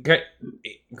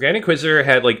Inquisitor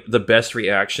had like the best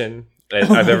reaction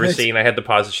I've ever seen. I had to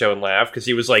pause the show and laugh because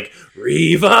he was like,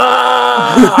 Reva!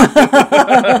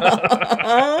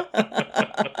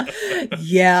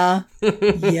 Yeah.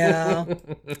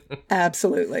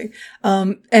 Absolutely.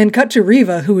 And cut to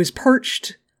Reva, who is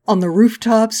perched on the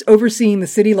rooftops overseeing the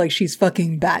city like she's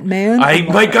fucking Batman.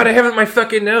 My God, I have it in my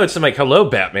fucking notes. I'm like, hello,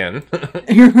 Batman.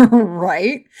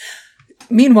 Right?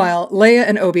 Meanwhile, Leia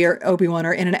and Obi-Wan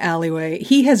are in an alleyway.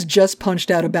 He has just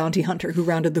punched out a bounty hunter who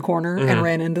rounded the corner and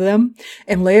ran into them.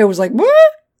 And Leia was like,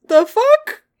 what the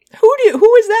fuck?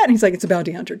 Who is that? And he's like, it's a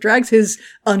bounty hunter. Drags his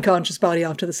unconscious body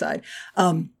off to the side.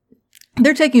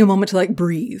 They're taking a moment to like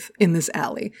breathe in this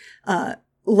alley.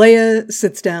 Leia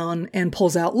sits down and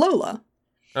pulls out Lola.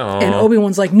 Aww. And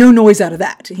Obi-Wan's like, no noise out of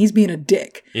that. He's being a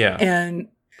dick. Yeah.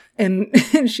 And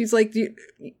she's like,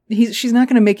 she's not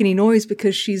going to make any noise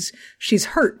because she's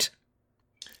hurt.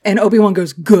 And Obi-Wan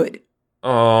goes, good.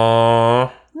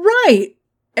 Aww. Right.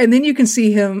 And then you can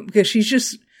see him because she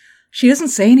doesn't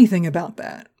say anything about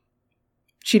that.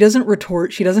 She doesn't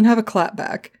retort. She doesn't have a clap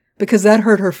back because that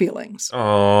hurt her feelings.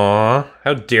 Aww.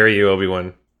 How dare you,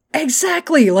 Obi-Wan?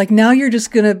 Exactly. Like now you're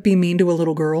just going to be mean to a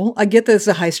little girl. I get that it's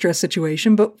a high stress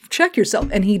situation, but check yourself.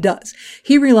 And he does.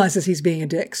 He realizes he's being a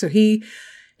dick. So he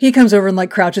comes over and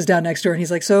like crouches down next to her and he's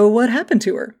like, so what happened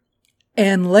to her?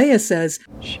 And Leia says,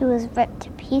 She was ripped to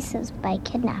pieces by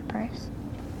kidnappers.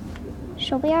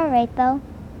 She'll be alright though.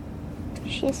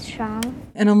 She's strong.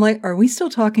 And I'm like, are we still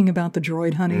talking about the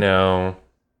droid, honey? No.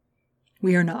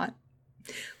 We are not.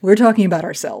 We're talking about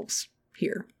ourselves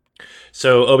here.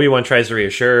 So Obi-Wan tries to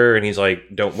reassure her, and he's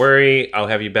like, don't worry, I'll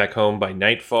have you back home by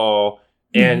nightfall.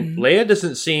 And Leia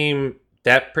doesn't seem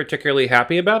that particularly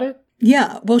happy about it.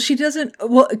 Yeah, well, she doesn't,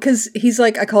 because he's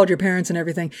like, I called your parents and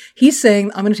everything. He's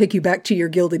saying, I'm going to take you back to your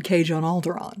gilded cage on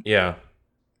Alderaan. Yeah.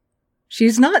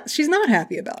 She's not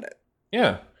happy about it.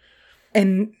 Yeah.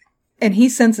 And he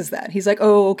senses that. He's like,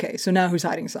 oh, okay, so now who's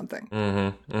hiding something?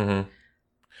 Mm-hmm, mm-hmm.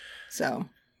 So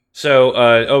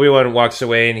Obi-Wan walks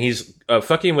away, and he's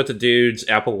fucking with the dude's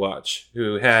Apple Watch,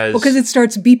 who has... Well, because it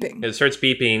starts beeping. It starts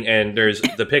beeping, and there's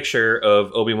the picture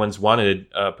of Obi-Wan's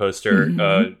wanted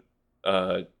poster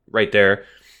right there.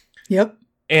 Yep.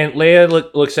 And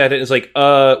Leia looks at it and is like,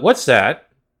 what's that?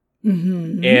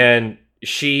 Mm-hmm. And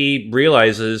she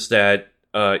realizes that,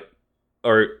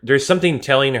 or there's something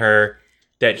telling her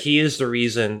that he is the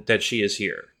reason that she is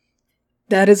here.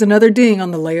 That is another ding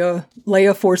on the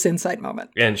Leia Force Insight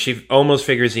moment. And she almost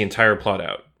figures the entire plot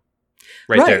out.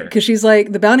 Right there. Because she's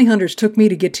like, the bounty hunters took me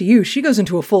to get to you. She goes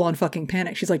into a full-on fucking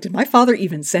panic. She's like, did my father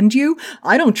even send you?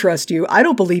 I don't trust you. I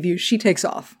don't believe you. She takes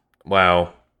off.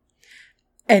 Wow.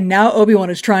 And now Obi-Wan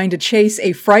is trying to chase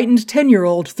a frightened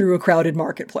 10-year-old through a crowded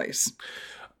marketplace.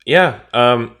 Yeah.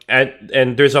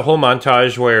 And there's a whole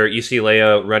montage where you see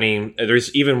Leia running.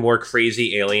 There's even more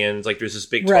crazy aliens. Like there's this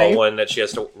big tall one that she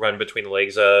has to run between the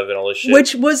legs of and all this shit.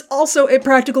 Which was also a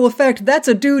practical effect. That's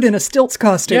a dude in a stilts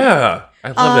costume. Yeah.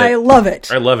 I love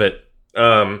it. I love it.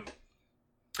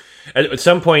 At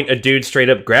some point, a dude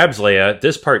straight up grabs Leia.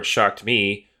 This part shocked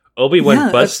me.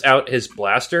 Obi-Wan busts out his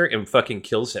blaster and fucking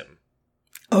kills him.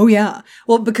 Oh, yeah.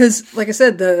 Well, because, like I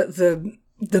said,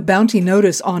 the bounty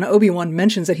notice on Obi-Wan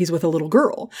mentions that he's with a little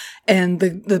girl. And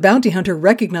the bounty hunter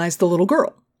recognized the little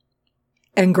girl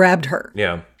and grabbed her.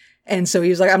 Yeah. And so he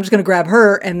was like, I'm just going to grab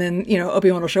her, and then,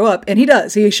 Obi-Wan will show up. And he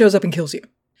does. He shows up and kills you.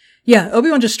 Yeah,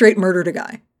 Obi-Wan just straight murdered a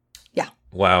guy. Yeah.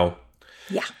 Wow.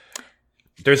 Yeah.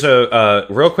 There's a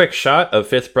real quick shot of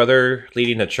Fifth Brother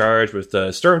leading a charge with the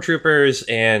stormtroopers,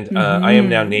 and I am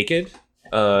now naked.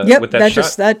 Yep, with that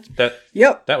shot.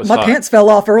 Yep, that was my hot. pants fell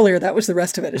off earlier. That was the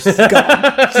rest of it. It's just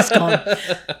gone. It's just gone.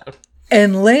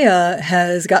 And Leia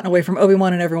has gotten away from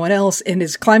Obi-Wan and everyone else and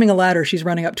is climbing a ladder. She's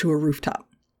running up to a rooftop.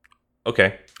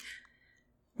 Okay.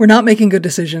 We're not making good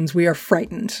decisions. We are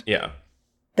frightened. Yeah.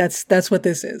 That's what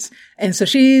this is. And so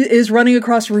she is running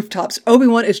across rooftops.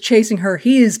 Obi-Wan is chasing her.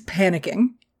 He is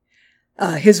panicking.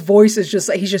 His voice is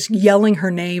he's just yelling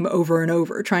her name over and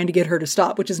over, trying to get her to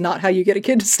stop, which is not how you get a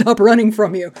kid to stop running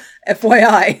from you.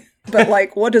 FYI.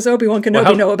 But what does Obi-Wan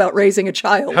Kenobi know about raising a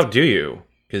child? How do you?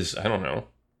 Because I don't know.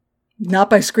 Not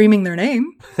by screaming their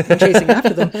name and chasing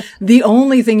after them. The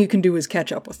only thing you can do is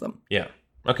catch up with them. Yeah.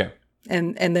 Okay.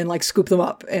 And then scoop them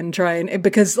up and try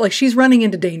because she's running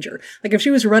into danger. Like if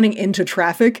she was running into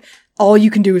traffic, all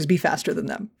you can do is be faster than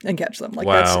them and catch them.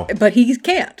 Wow. But he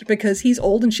can't because he's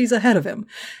old and she's ahead of him.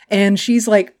 And she's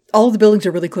all the buildings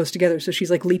are really close together. So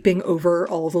she's leaping over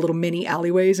all the little mini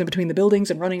alleyways in between the buildings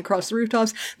and running across the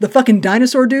rooftops. The fucking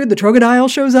dinosaur dude, the Trogodile,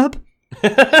 shows up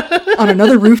on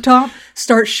another rooftop,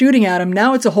 starts shooting at him.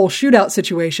 Now it's a whole shootout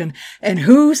situation. And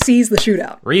who sees the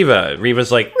shootout? Reva.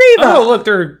 Reva's like, Reva! oh, look,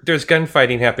 there's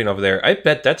gunfighting happening over there. I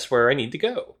bet that's where I need to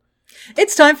go.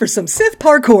 It's time for some Sith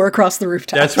parkour across the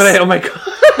rooftops. That's what oh my God.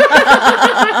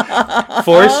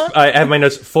 Force, I have my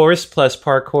notes, force plus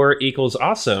parkour equals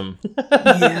awesome.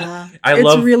 Yeah.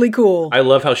 It's really cool. I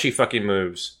love how she fucking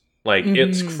moves. Like,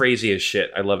 it's crazy as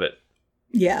shit. I love it.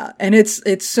 Yeah. And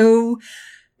it's so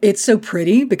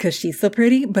pretty because she's so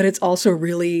pretty, but it's also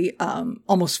really,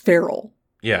 almost feral.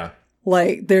 Yeah.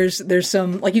 Like there's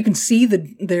some, like you can see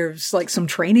there's like some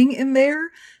training in there.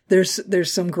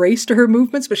 There's some grace to her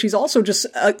movements, but she's also just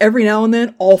every now and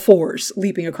then all fours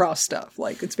leaping across stuff.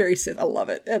 Like it's very Sith. I love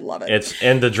it.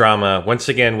 And the drama. Once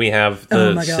again, we have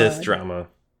the Sith drama.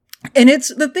 And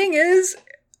the thing is,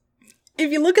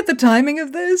 if you look at the timing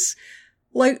of this,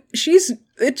 like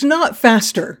it's not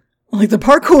faster. Like the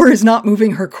parkour is not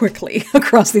moving her quickly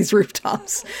across these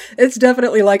rooftops. It's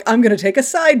definitely like, I'm going to take a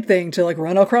side thing to like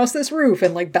run across this roof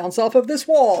and like bounce off of this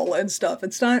wall and stuff.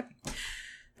 It's not.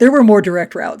 There were more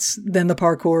direct routes than the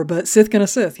parkour, but Sith gonna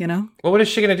Sith, you know? Well, what is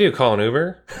she going to do? Call an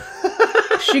Uber?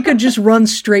 She could just run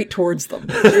straight towards them.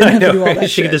 She didn't have to do all that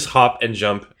she shit. could just hop and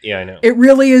jump. Yeah, I know. It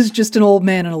really is just an old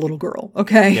man and a little girl,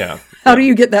 okay? Yeah. How do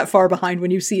you get that far behind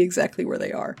when you see exactly where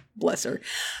they are? Bless her.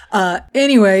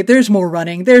 Anyway, there's more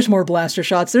running. There's more blaster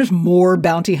shots. There's more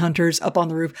bounty hunters up on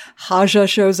the roof. Haja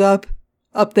shows up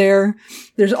there.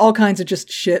 There's all kinds of just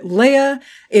shit. Leia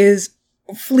is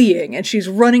fleeing and she's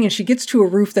running and she gets to a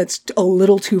roof that's a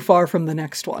little too far from the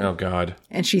next one. Oh God.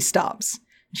 And she stops.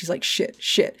 And she's like,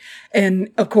 shit. And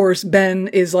of course, Ben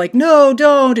is like, no,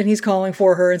 don't. And he's calling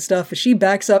for her and stuff. She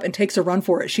backs up and takes a run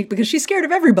for it. Because she's scared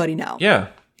of everybody now. Yeah.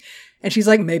 And she's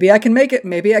like, maybe I can make it.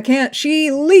 Maybe I can't.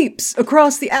 She leaps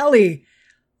across the alley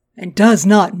and does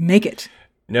not make it.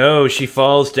 No, she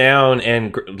falls down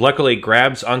and luckily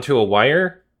grabs onto a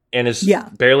wire and is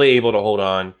barely able to hold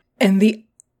on. And the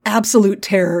absolute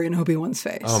terror in Obi-Wan's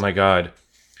face. Oh my God.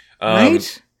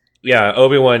 Right? Yeah,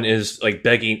 Obi-Wan is like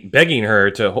begging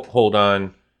her to hold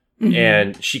on,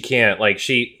 and she can't. Like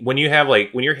when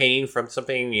you're hanging from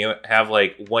something, you have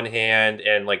like one hand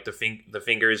and like the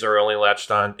fingers are only latched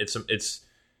on. It's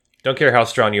don't care how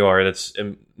strong you are. That's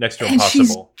next to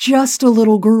impossible. She's just a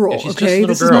little girl. Okay,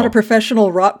 this is not a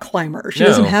professional rock climber. She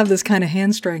doesn't have this kind of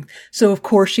hand strength. So of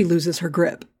course she loses her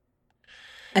grip.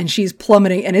 And she's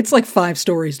plummeting, and it's like 5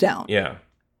 stories down. Yeah.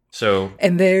 So.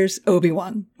 And there's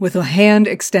Obi-Wan with a hand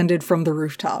extended from the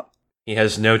rooftop. He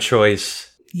has no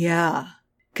choice. Yeah.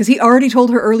 Because he already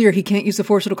told her earlier he can't use the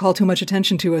Force, it'll call too much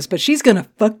attention to us, but she's gonna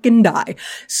fucking die.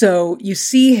 So you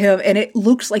see him, and it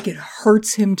looks like it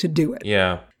hurts him to do it.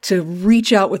 Yeah. To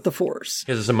reach out with the Force.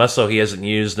 Because it's a muscle he hasn't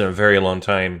used in a very long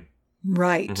time.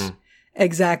 Right. Mm-hmm.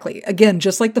 Exactly. Again,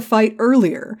 just like the fight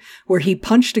earlier, where he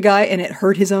punched a guy and it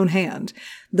hurt his own hand.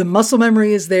 The muscle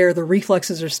memory is there, the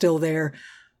reflexes are still there,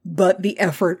 but the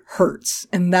effort hurts.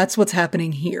 And that's what's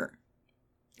happening here.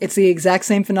 It's the exact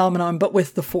same phenomenon, but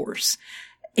with the Force.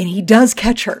 And he does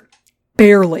catch her.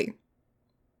 Barely.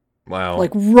 Wow.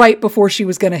 Like right before she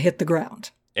was going to hit the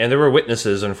ground. And there were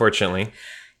witnesses, unfortunately.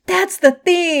 That's the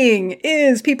thing,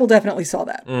 is people definitely saw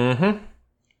that. Mm-hmm.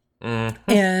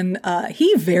 Mm-hmm. And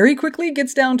he very quickly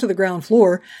gets down to the ground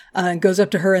floor and goes up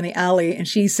to her in the alley, and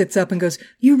she sits up and goes,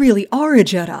 "You really are a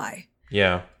Jedi."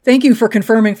 Yeah. Thank you for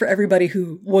confirming for everybody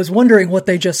who was wondering what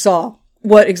they just saw.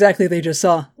 What exactly they just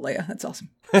saw, Leia. That's awesome.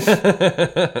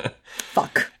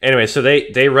 Fuck. Anyway, so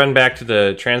they run back to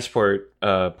the transport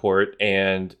port,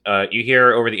 and you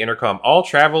hear over the intercom, "All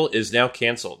travel is now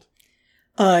canceled."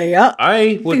 Yeah.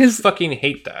 I would fucking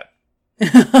hate that.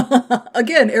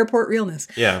 Again, airport realness.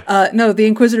 Yeah. No, the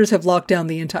Inquisitors have locked down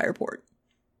the entire port.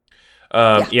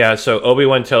 Yeah. So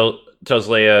Obi-Wan tells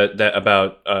Leia that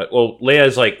about,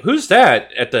 Leia's like, "Who's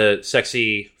that?" at the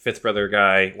sexy fifth brother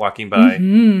guy walking by.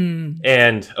 Mm-hmm.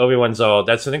 And Obi-Wan's all,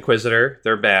 "That's an Inquisitor.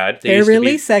 They're bad. They're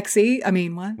really sexy. I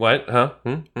mean, what? What? Huh?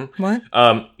 What?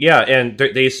 Yeah, and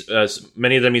they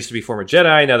many of them used to be former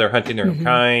Jedi. Now they're hunting their own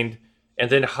kind. And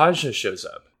then Haja shows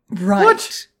up. Right.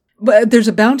 What? But there's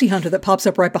a bounty hunter that pops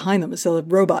up right behind them. It's a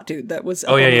robot dude that was...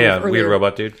 Weird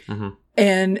robot dude. Mm-hmm.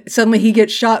 And suddenly he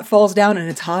gets shot, falls down, and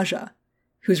it's Haja,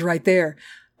 who's right there.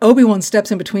 Obi-Wan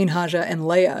steps in between Haja and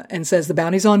Leia and says, "The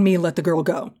bounty's on me, let the girl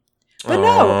go." But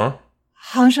no,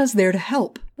 Haja's there to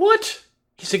help. What?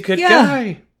 He's a good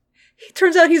guy. It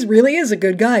turns out he really is a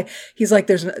good guy. He's like,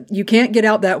 you can't get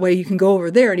out that way. You can go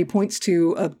over there. And he points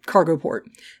to a cargo port.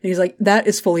 And he's like, "That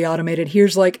is fully automated.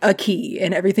 Here's like a key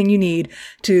and everything you need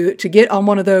to get on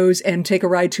one of those and take a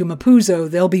ride to Mapuzo.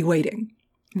 They'll be waiting."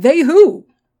 They who?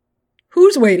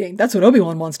 Who's waiting? That's what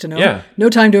Obi-Wan wants to know. Yeah. No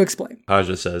time to explain.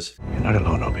 Haja says, "You're not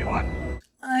alone, Obi-Wan.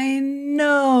 I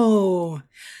know.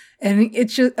 And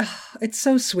it's just, it's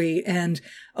so sweet. And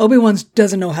Obi-Wan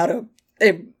doesn't know how to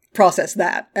process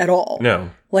that at all. No.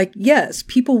 Like, yes,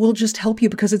 people will just help you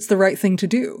because it's the right thing to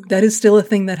do. That is still a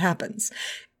thing that happens.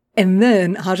 And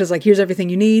then Haja's like, here's everything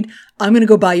you need. I'm going to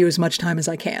go buy you as much time as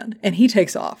I can. And he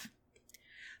takes off.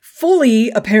 Fully,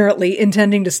 apparently,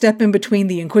 intending to step in between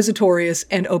the Inquisitorius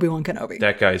and Obi-Wan Kenobi.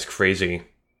 That guy's crazy.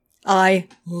 I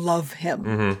love him.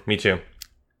 Mm-hmm. Me too.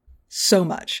 So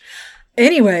much.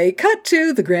 Anyway, cut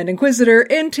to the Grand Inquisitor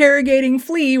interrogating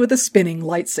Flea with a spinning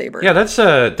lightsaber. Yeah, that's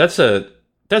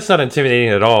not intimidating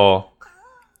at all.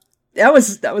 That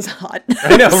was hot.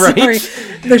 I know, right?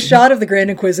 Sorry. The shot of the Grand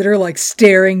Inquisitor like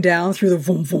staring down through the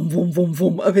voom, voom, voom, voom,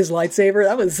 voom of his lightsaber.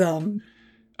 That was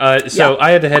So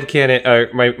I had the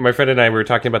headcanon. My friend and I were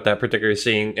talking about that particular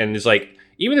scene, and it's like,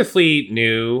 even if Flea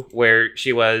knew where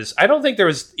she was, I don't think there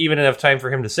was even enough time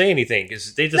for him to say anything,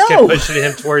 because they just kept pushing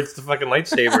him towards the fucking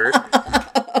lightsaber.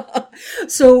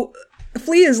 So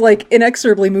Flea is like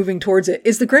inexorably moving towards it.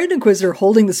 Is the Grand Inquisitor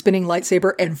holding the spinning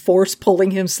lightsaber and force pulling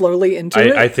him slowly into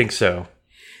it? I think so.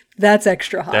 That's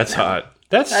extra hot. That's hot.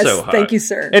 That's so hot. Thank you,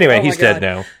 sir. Anyway, he's dead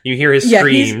now. You hear his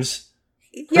screams.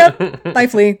 Yep. Bye,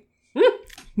 Flea.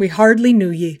 We hardly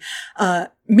knew ye.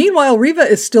 Meanwhile, Reva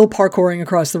is still parkouring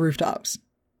across the rooftops.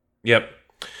 Yep.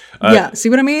 Yeah, see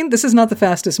what I mean? This is not the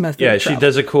fastest method. Yeah, she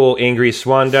does a cool angry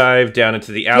swan dive down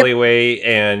into the alleyway,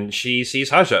 and she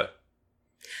sees Haja.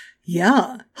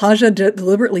 Yeah, Haja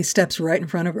deliberately steps right in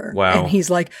front of her. Wow. And he's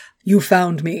like, you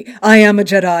found me. I am a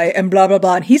Jedi, and blah, blah,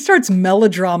 blah. And he starts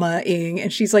melodrama-ing,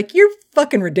 and she's like, you're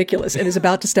fucking ridiculous, and is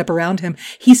about to step around him.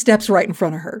 He steps right in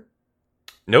front of her.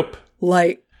 Nope.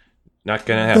 Like, not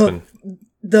gonna happen.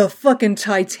 The fucking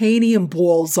titanium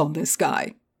balls on this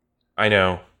guy. I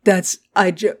know.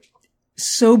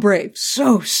 So brave,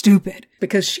 so stupid,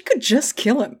 because she could just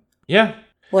kill him. Yeah.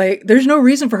 Like, there's no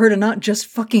reason for her to not just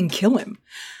fucking kill him.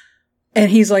 And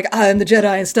he's like, I'm the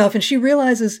Jedi and stuff. And she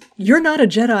realizes, you're not a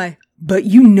Jedi, but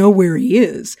you know where he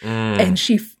is. And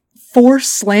she force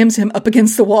slams him up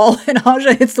against the wall, and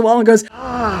Haja hits the wall and goes,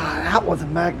 that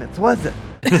wasn't magnets, was it?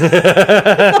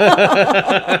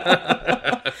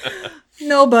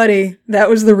 No, buddy, that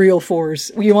was the real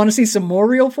Force. You want to see some more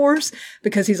real Force?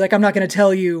 Because he's like, I'm not going to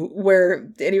tell you where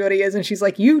anybody is. And she's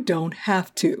like, you don't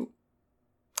have to.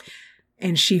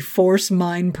 And she Force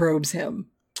mind probes him.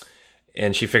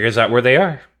 And she figures out where they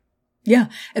are. Yeah.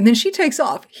 And then she takes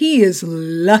off. He is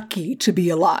lucky to be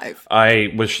alive.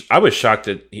 I was shocked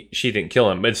that she didn't kill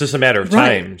him. It's just a matter of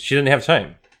time. Right. She didn't have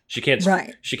time. She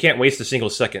can't waste a single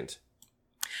second.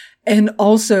 And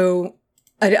also,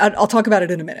 I'll talk about it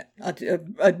in a minute.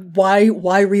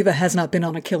 Why Reva has not been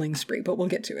on a killing spree, but we'll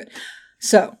get to it.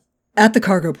 So, at the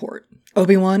cargo port,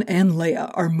 Obi-Wan and Leia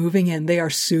are moving in. They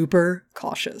are super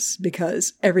cautious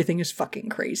because everything is fucking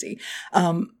crazy.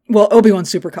 Well, Obi-Wan's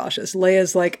super cautious.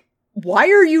 Leia's like, why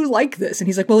are you like this? And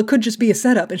he's like, well, it could just be a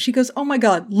setup. And she goes, oh my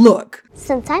God, look.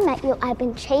 Since I met you, I've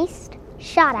been chased,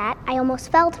 shot at, I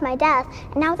almost fell to my death,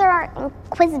 and now there are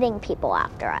inquisiting people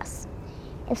after us.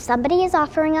 If somebody is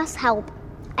offering us help,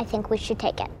 I think we should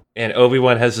take it. And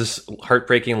Obi-Wan has this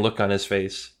heartbreaking look on his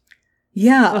face.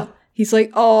 Yeah. He's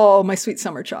like, oh, my sweet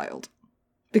summer child.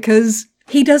 Because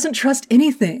he doesn't trust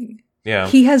anything. Yeah.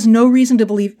 He has no reason to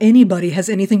believe anybody has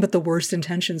anything but the worst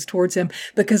intentions towards him.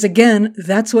 Because again,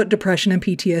 that's what depression and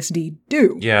PTSD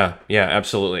do. Yeah,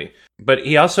 absolutely. But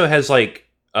he also has like,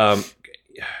 Ewan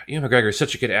McGregor is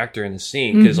such a good actor in the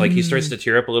scene because like he starts to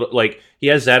tear up a little. Like he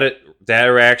has that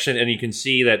reaction, and you can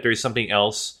see that there's something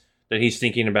else that he's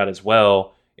thinking about as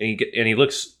well, and he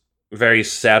looks very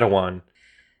Sadawan.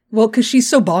 Well, because she's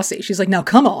so bossy. She's like, now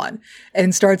come on,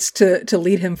 and starts to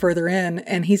lead him further in,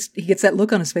 and he gets that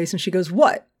look on his face, and she goes,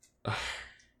 what?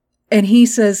 And he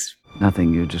says,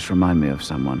 nothing, you just remind me of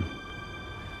someone.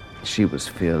 She was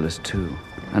fearless too,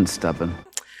 and stubborn.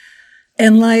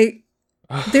 And like,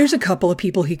 there's a couple of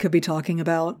people he could be talking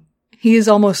about. He is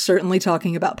almost certainly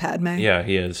talking about Padme. Yeah,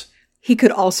 he is. He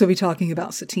could also be talking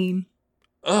about Satine.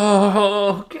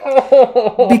 Oh,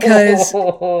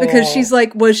 because she's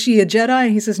like, was she a Jedi?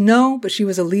 And he says, no, but she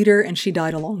was a leader and she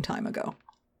died a long time ago.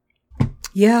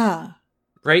 Yeah.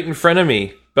 Right in front of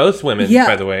me. Both women,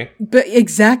 by the way. But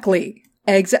exactly.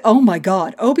 Oh my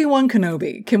God. Obi-Wan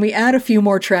Kenobi. Can we add a few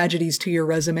more tragedies to your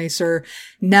resume, sir?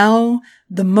 Now,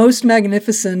 the most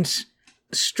magnificent,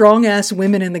 strong-ass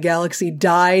women in the galaxy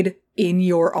died in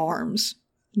your arms.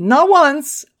 Not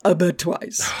once, but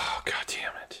twice. Oh, God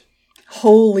damn it.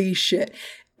 Holy shit.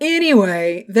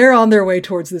 Anyway, they're on their way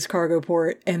towards this cargo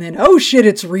port, and then, oh shit,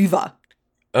 it's Reva.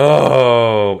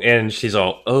 Oh, and she's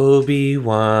all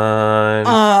Obi-Wan.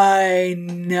 I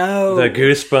know. The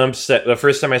goosebumps the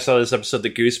first time I saw this episode, the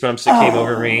goosebumps that came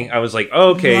over me, I was like,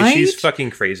 okay, right? she's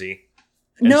fucking crazy.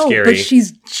 And No, scary. but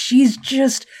she's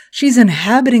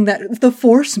inhabiting that. The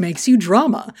Force makes you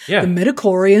drama. Yeah. The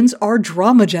midichlorians are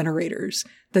drama generators.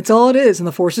 That's all it is. And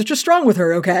the Force is just strong with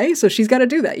her, okay? So she's got to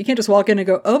do that. You can't just walk in and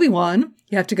go, Obi-Wan.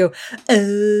 You have to go,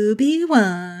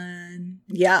 Obi-Wan.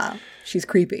 Yeah, she's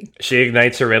creepy. She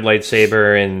ignites her red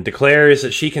lightsaber and declares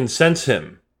that she can sense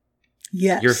him.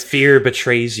 Yes. Your fear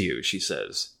betrays you, she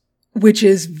says. Which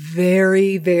is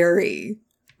very, very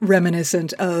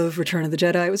reminiscent of Return of the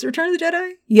Jedi. Was it Return of the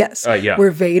Jedi? Yes. Yeah.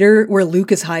 Where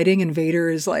Luke is hiding and Vader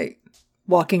is like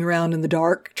walking around in the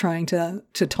dark trying to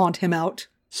taunt him out.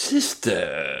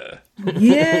 Sister.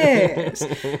 Yes.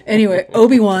 Anyway,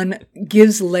 Obi-Wan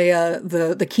gives Leia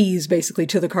the keys basically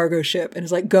to the cargo ship and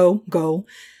is like, go.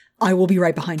 I will be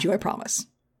right behind you, I promise.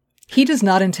 He does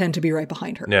not intend to be right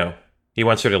behind her. No. He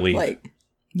wants her to leave. Like,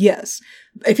 yes.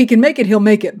 If he can make it, he'll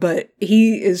make it, but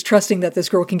he is trusting that this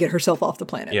girl can get herself off the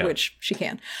planet, which she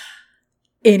can.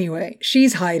 Anyway,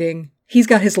 she's hiding. He's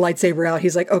got his lightsaber out.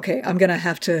 He's like, okay, I'm gonna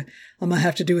have to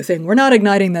do a thing. We're not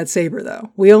igniting that saber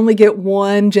though. We only get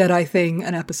one Jedi thing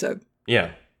an episode.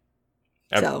 Yeah.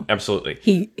 So absolutely.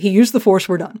 He used the Force,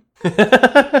 we're done.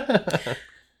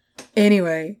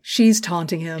 Anyway, she's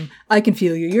taunting him. I can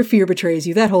feel you. Your fear betrays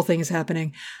you. That whole thing is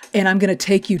happening. And I'm gonna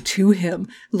take you to him.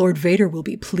 Lord Vader will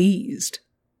be pleased.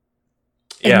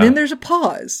 And then there's a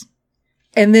pause.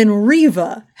 And then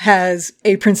Reva has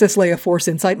a Princess Leia Force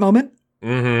insight moment.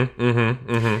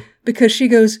 Because she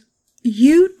goes,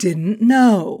 you didn't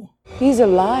know. He's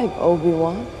alive,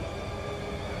 Obi-Wan.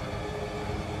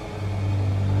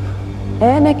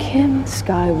 Anakin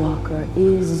Skywalker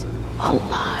is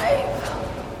alive.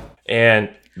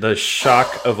 And the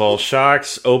shock of all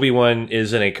shocks, Obi-Wan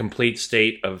is in a complete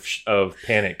state of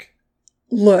panic.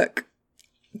 Look,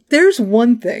 there's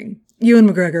one thing. Ewan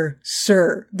McGregor,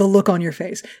 sir, the look on your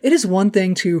face. It is one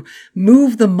thing to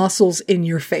move the muscles in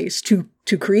your face, to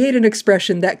create an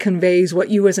expression that conveys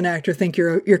what you as an actor think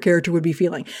your character would be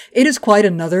feeling. It is quite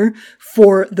another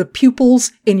for the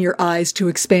pupils in your eyes to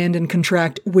expand and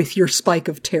contract with your spike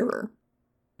of terror.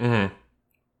 Mm-hmm.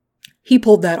 He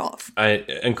pulled that off.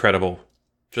 Incredible.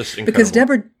 Just incredible. Because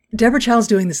Deborah Chow's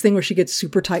doing this thing where she gets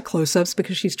super tight close-ups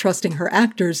because she's trusting her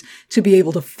actors to be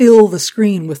able to fill the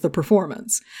screen with the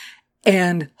performance.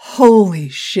 And holy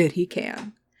shit, he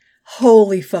can.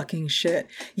 Holy fucking shit.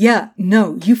 Yeah,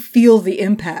 no, you feel the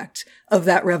impact of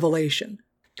that revelation.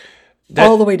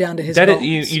 All the way down to his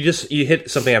bones. You hit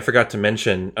something I forgot to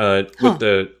mention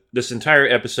with this entire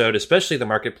episode, especially the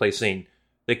marketplace scene.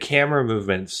 The camera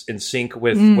movements in sync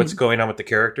with what's going on with the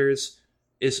characters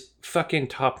is fucking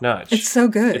top notch. It's so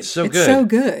good. It's so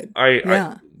good.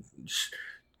 Yeah.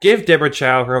 Give Deborah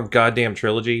Chow her own goddamn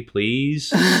trilogy,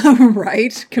 please.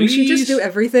 Right? Can Please? she just do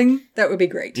everything? That would be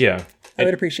great. Yeah. I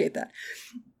would appreciate that.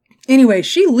 Anyway,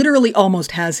 she literally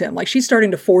almost has him. Like, she's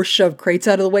starting to force shove crates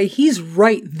out of the way. He's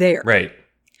right there. Right.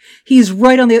 He's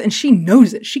right on the other, and she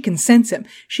knows it. She can sense him.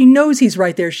 She knows he's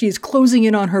right there. She is closing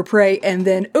in on her prey, and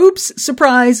then, oops,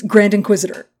 surprise, Grand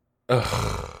Inquisitor.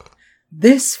 Ugh.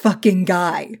 This fucking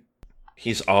guy.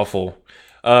 He's awful.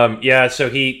 So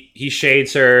he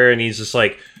shades her, and he's just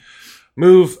like,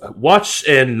 move, watch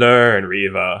and learn,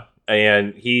 Reva.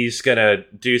 And he's about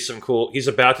to do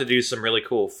some really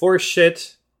cool Force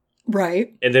shit.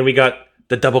 Right. And then we got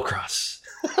the double cross.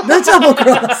 The double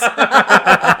cross.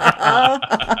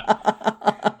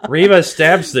 Reva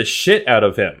stabs the shit out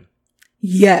of him.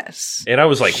 Yes. And I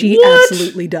was like, she what?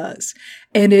 Absolutely does.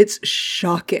 And it's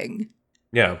shocking.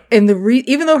 Yeah. And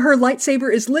even though her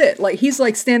lightsaber is lit, like, he's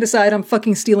like, stand aside, I'm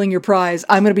fucking stealing your prize.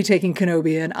 I'm going to be taking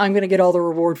Kenobi and I'm going to get all the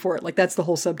reward for it. Like, that's the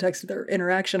whole subtext of their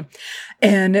interaction.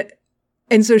 And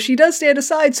so she does stand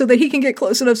aside so that he can get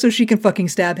close enough so she can fucking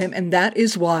stab him. And that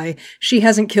is why she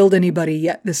hasn't killed anybody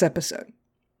yet this episode.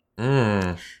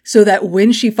 So that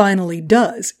when she finally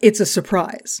does, it's a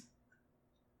surprise.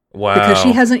 Wow. Because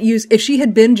she hasn't used, if she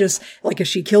had been just, like, if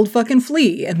she killed fucking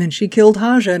Flea and then she killed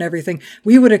Haja and everything,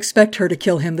 we would expect her to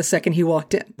kill him the second he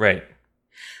walked in. Right.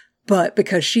 But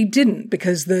because she didn't,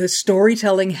 because the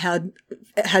storytelling had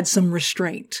some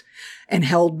restraint and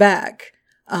held back,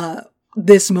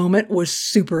 this moment was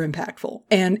super impactful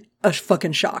and a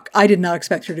fucking shock. I did not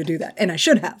expect her to do that, and I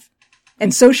should have.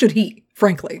 And so should he,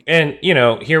 frankly. And,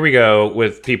 here we go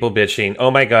with people bitching. Oh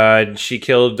my god, she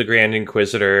killed the Grand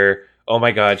Inquisitor. Oh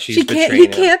my god, she's betraying him. He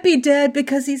can't be dead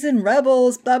because he's in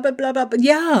Rebels, blah, blah, blah, blah. But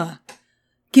yeah,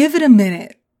 give it a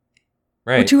minute.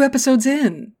 Right. We're 2 episodes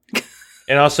in.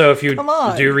 And also, if you Come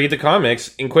on. do read the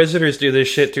comics, Inquisitors do this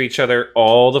shit to each other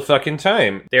all the fucking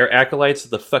time. They are acolytes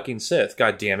of the fucking Sith.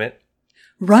 God damn it.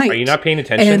 Right. Are you not paying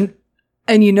attention?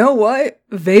 And you know what?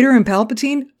 Vader and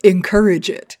Palpatine encourage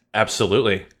it.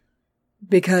 Absolutely.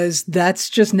 Because that's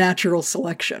just natural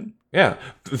selection. Yeah.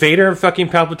 Vader and fucking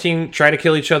Palpatine try to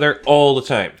kill each other all the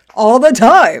time. All the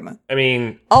time. I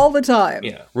mean... All the time.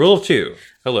 Yeah. Rule of 2.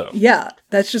 Hello. Yeah,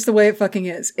 that's just the way it fucking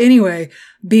is. Anyway,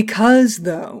 because,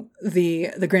 though,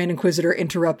 the Grand Inquisitor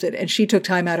interrupted and she took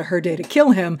time out of her day to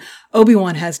kill him,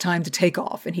 Obi-Wan has time to take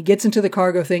off. And he gets into the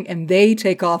cargo thing and they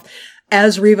take off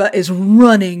as Reva is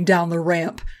running down the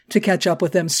ramp to catch up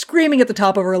with them, screaming at the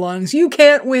top of her lungs, "You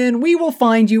can't win! We will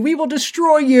find you! We will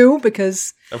destroy you!"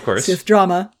 Because, of course, Sith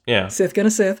drama. Yeah. Sith gonna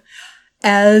Sith.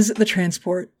 As the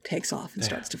transport takes off and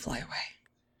starts to fly away.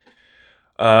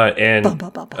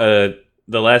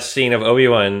 The last scene of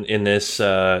Obi-Wan in this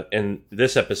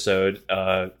episode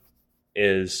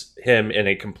is him in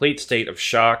a complete state of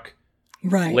shock.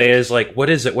 Right. Leia's like,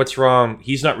 "What is it? What's wrong?"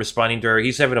 He's not responding to her.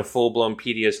 He's having a full-blown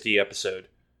PTSD episode.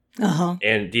 Uh-huh.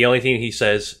 And the only thing he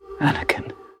says,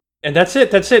 Anakin. And that's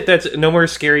it. That's no more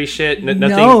scary shit.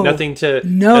 Nothing to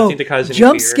cause any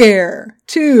jump fear. Scare.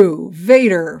 2.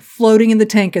 Vader floating in the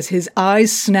tank as his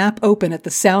eyes snap open at the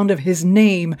sound of his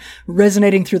name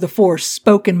resonating through the Force,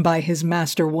 spoken by his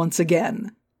master once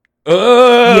again.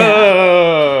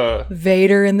 Yeah.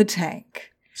 Vader in the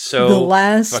tank. So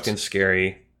fucking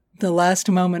scary. The last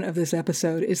moment of this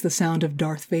episode is the sound of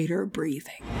Darth Vader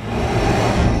breathing.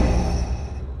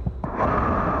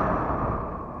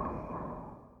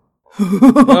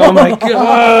 Oh my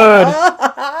god!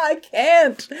 I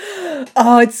can't.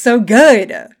 Oh, it's so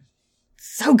good.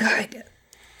 So good.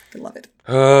 I love it.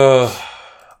 Oh,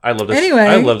 I love this. Anyway,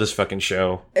 I love this fucking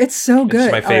show. It's so good.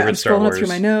 It's my favorite I'm Star scrolling Wars. up through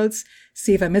my notes,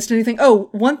 see if I missed anything. Oh,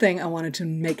 one thing I wanted to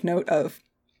make note of.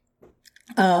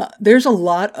 There's a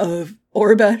lot of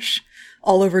Aurebesh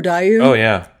all over Dayu. Oh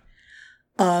yeah.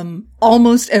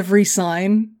 Almost every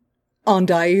sign on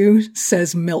Dayu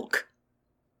says milk.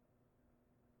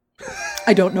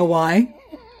 I don't know why.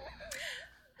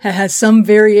 It has some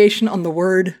variation on the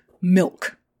word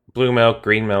milk. Blue milk,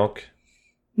 green milk.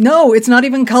 No, it's not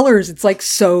even colors. It's like,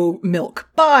 so milk.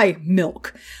 Buy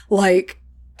milk. Like,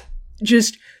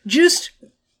 just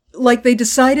like they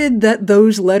decided that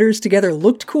those letters together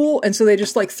looked cool, and so they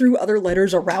just like threw other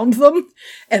letters around them.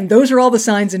 And those are all the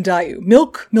signs in Dayu.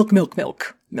 Milk, milk, milk,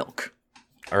 milk, milk.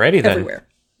 Alrighty then. Everywhere.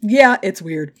 Yeah, it's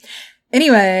weird.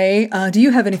 Anyway, do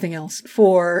you have anything else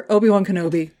for Obi-Wan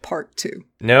Kenobi Part 2?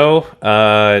 No,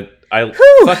 I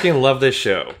fucking love this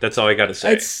show. That's all I gotta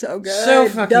say. It's so good. So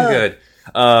fucking good.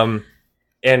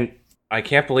 And I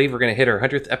can't believe we're gonna hit our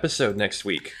 100th episode next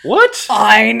week. What?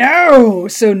 I know!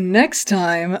 So next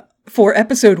time, for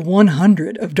episode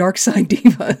 100 of Dark Side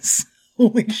Divas,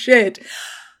 holy shit,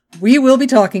 we will be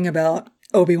talking about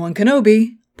Obi-Wan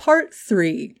Kenobi Part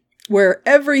 3, where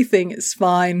everything is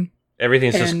fine.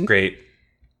 Everything's just great.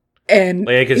 And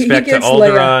Leia gets back to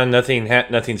Alderaan.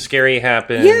 Nothing scary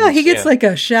happens. Yeah, he gets like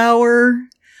a shower.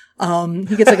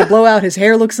 He gets like a blowout. His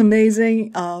hair looks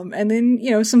amazing. And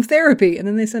then, some therapy. And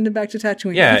then they send him back to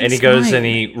Tatooine. Yeah, and he goes and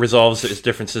he resolves his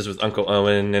differences with Uncle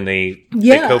Owen, and they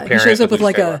co-parent. He shows up with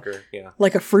Luke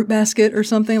like a fruit basket or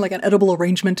something, like an edible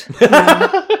arrangement.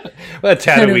 Well, a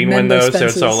Tatooine one though, so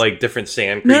it's all like different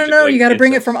sand creatures. No, you got to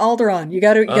bring it from Alderaan. You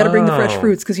got to bring the fresh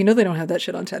fruits because they don't have that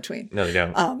shit on Tatooine. No, they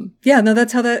don't.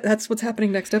 That's what's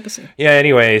happening next episode. Yeah.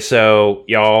 Anyway, so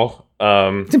y'all,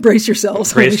 brace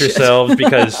yourselves. Brace yourselves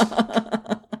because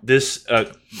this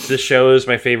show is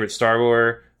my favorite Star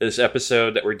Wars. This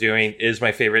episode that we're doing is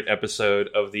my favorite episode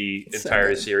of the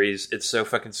entire series. It's so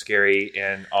fucking scary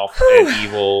and awful and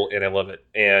evil, and I love it.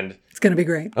 And it's gonna be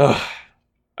great.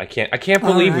 I can't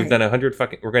believe we've done 100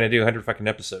 fucking. We're gonna do 100 fucking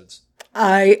episodes.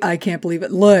 I can't believe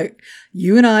it. Look,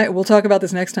 you and I. We'll talk about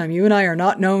this next time. You and I are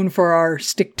not known for our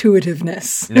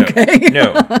stick-to-itiveness. No, okay?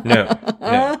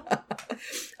 No.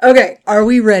 Okay, are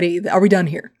we ready? Are we done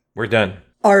here? We're done.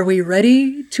 Are we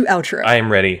ready to outro? I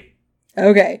am ready.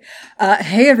 Okay.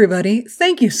 Hey, everybody.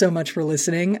 Thank you so much for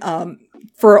listening.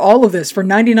 For all of this, for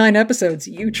 99 episodes,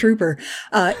 you trooper.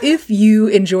 If you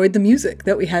enjoyed the music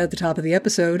that we had at the top of the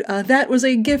episode, that was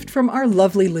a gift from our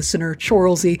lovely listener,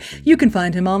 Chorlsy. You can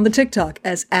find him on the TikTok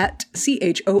as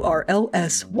 @CHORLSY.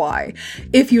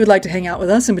 If you would like to hang out with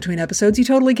us in between episodes, you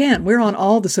totally can. We're on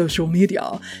all the social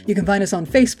media. You can find us on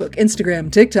Facebook,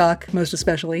 Instagram, TikTok, most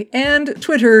especially, and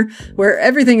Twitter, where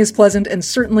everything is pleasant and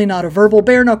certainly not a verbal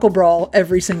bare-knuckle brawl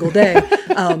every single day.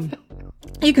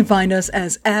 You can find us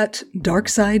as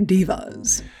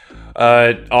 @DarksideDivas.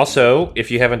 Also,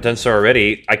 if you haven't done so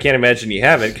already, I can't imagine you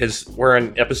haven't because we're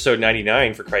on episode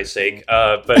 99, for Christ's sake.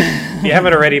 But if you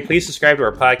haven't already, please subscribe to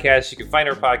our podcast. You can find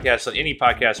our podcast on any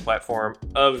podcast platform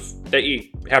that you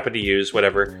happen to use,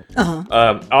 whatever.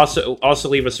 Also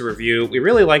leave us a review. We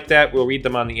really like that. We'll read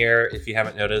them on the air if you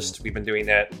haven't noticed. We've been doing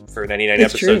that for 99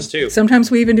 episodes too.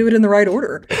 Sometimes we even do it in the right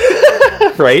order.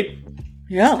 Right?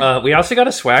 Yeah. We also got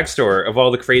a swag store of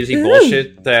all the crazy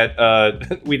bullshit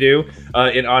that we do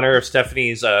in honor of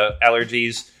Stephanie's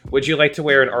allergies. Would you like to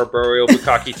wear an arboreal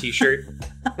bukkake t-shirt?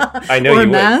 I know or you a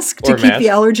would. mask Or to a keep mask. the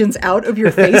allergens out of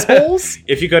your face holes.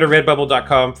 If you go to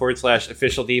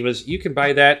redbubble.com/official divas, you can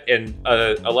buy that and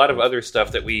a lot of other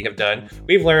stuff that we have done.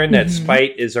 We've learned that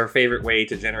spite is our favorite way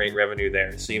to generate revenue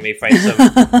there. So you may find some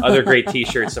other great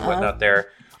t-shirts and whatnot there.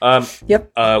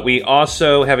 Yep. We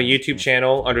also have a YouTube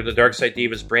channel under the Dark Side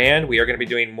Divas brand. We are going to be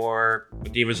doing more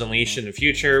Divas Unleashed in the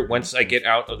future. Once I get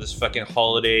out of this fucking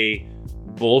holiday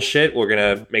bullshit, we're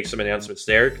going to make some announcements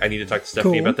there. I need to talk to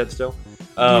Stephanie about that still.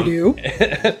 You do.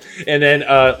 And then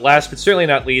last but certainly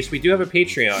not least, we do have a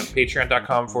Patreon.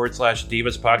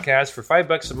 Patreon.com/Divas Podcast. For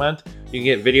 $5 a month, you can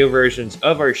get video versions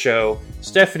of our show,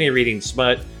 Stephanie reading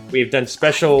smut. We've done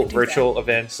special virtual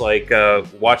events like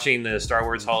watching the Star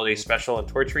Wars Holiday Special and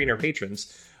torturing our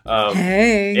patrons.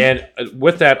 And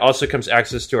with that also comes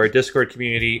access to our Discord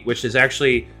community, which is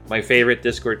actually my favorite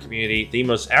Discord community, the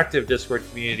most active Discord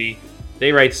community.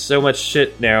 They write so much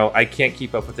shit now, I can't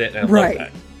keep up with it, and I love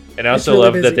that. And I also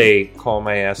love that they call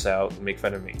my ass out and make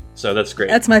fun of me. So that's great.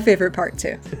 That's my favorite part,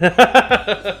 too.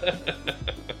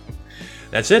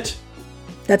 That's it.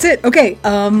 That's it. Okay.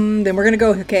 Then we're going to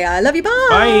go. Okay. I love you.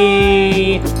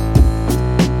 Bye. Bye.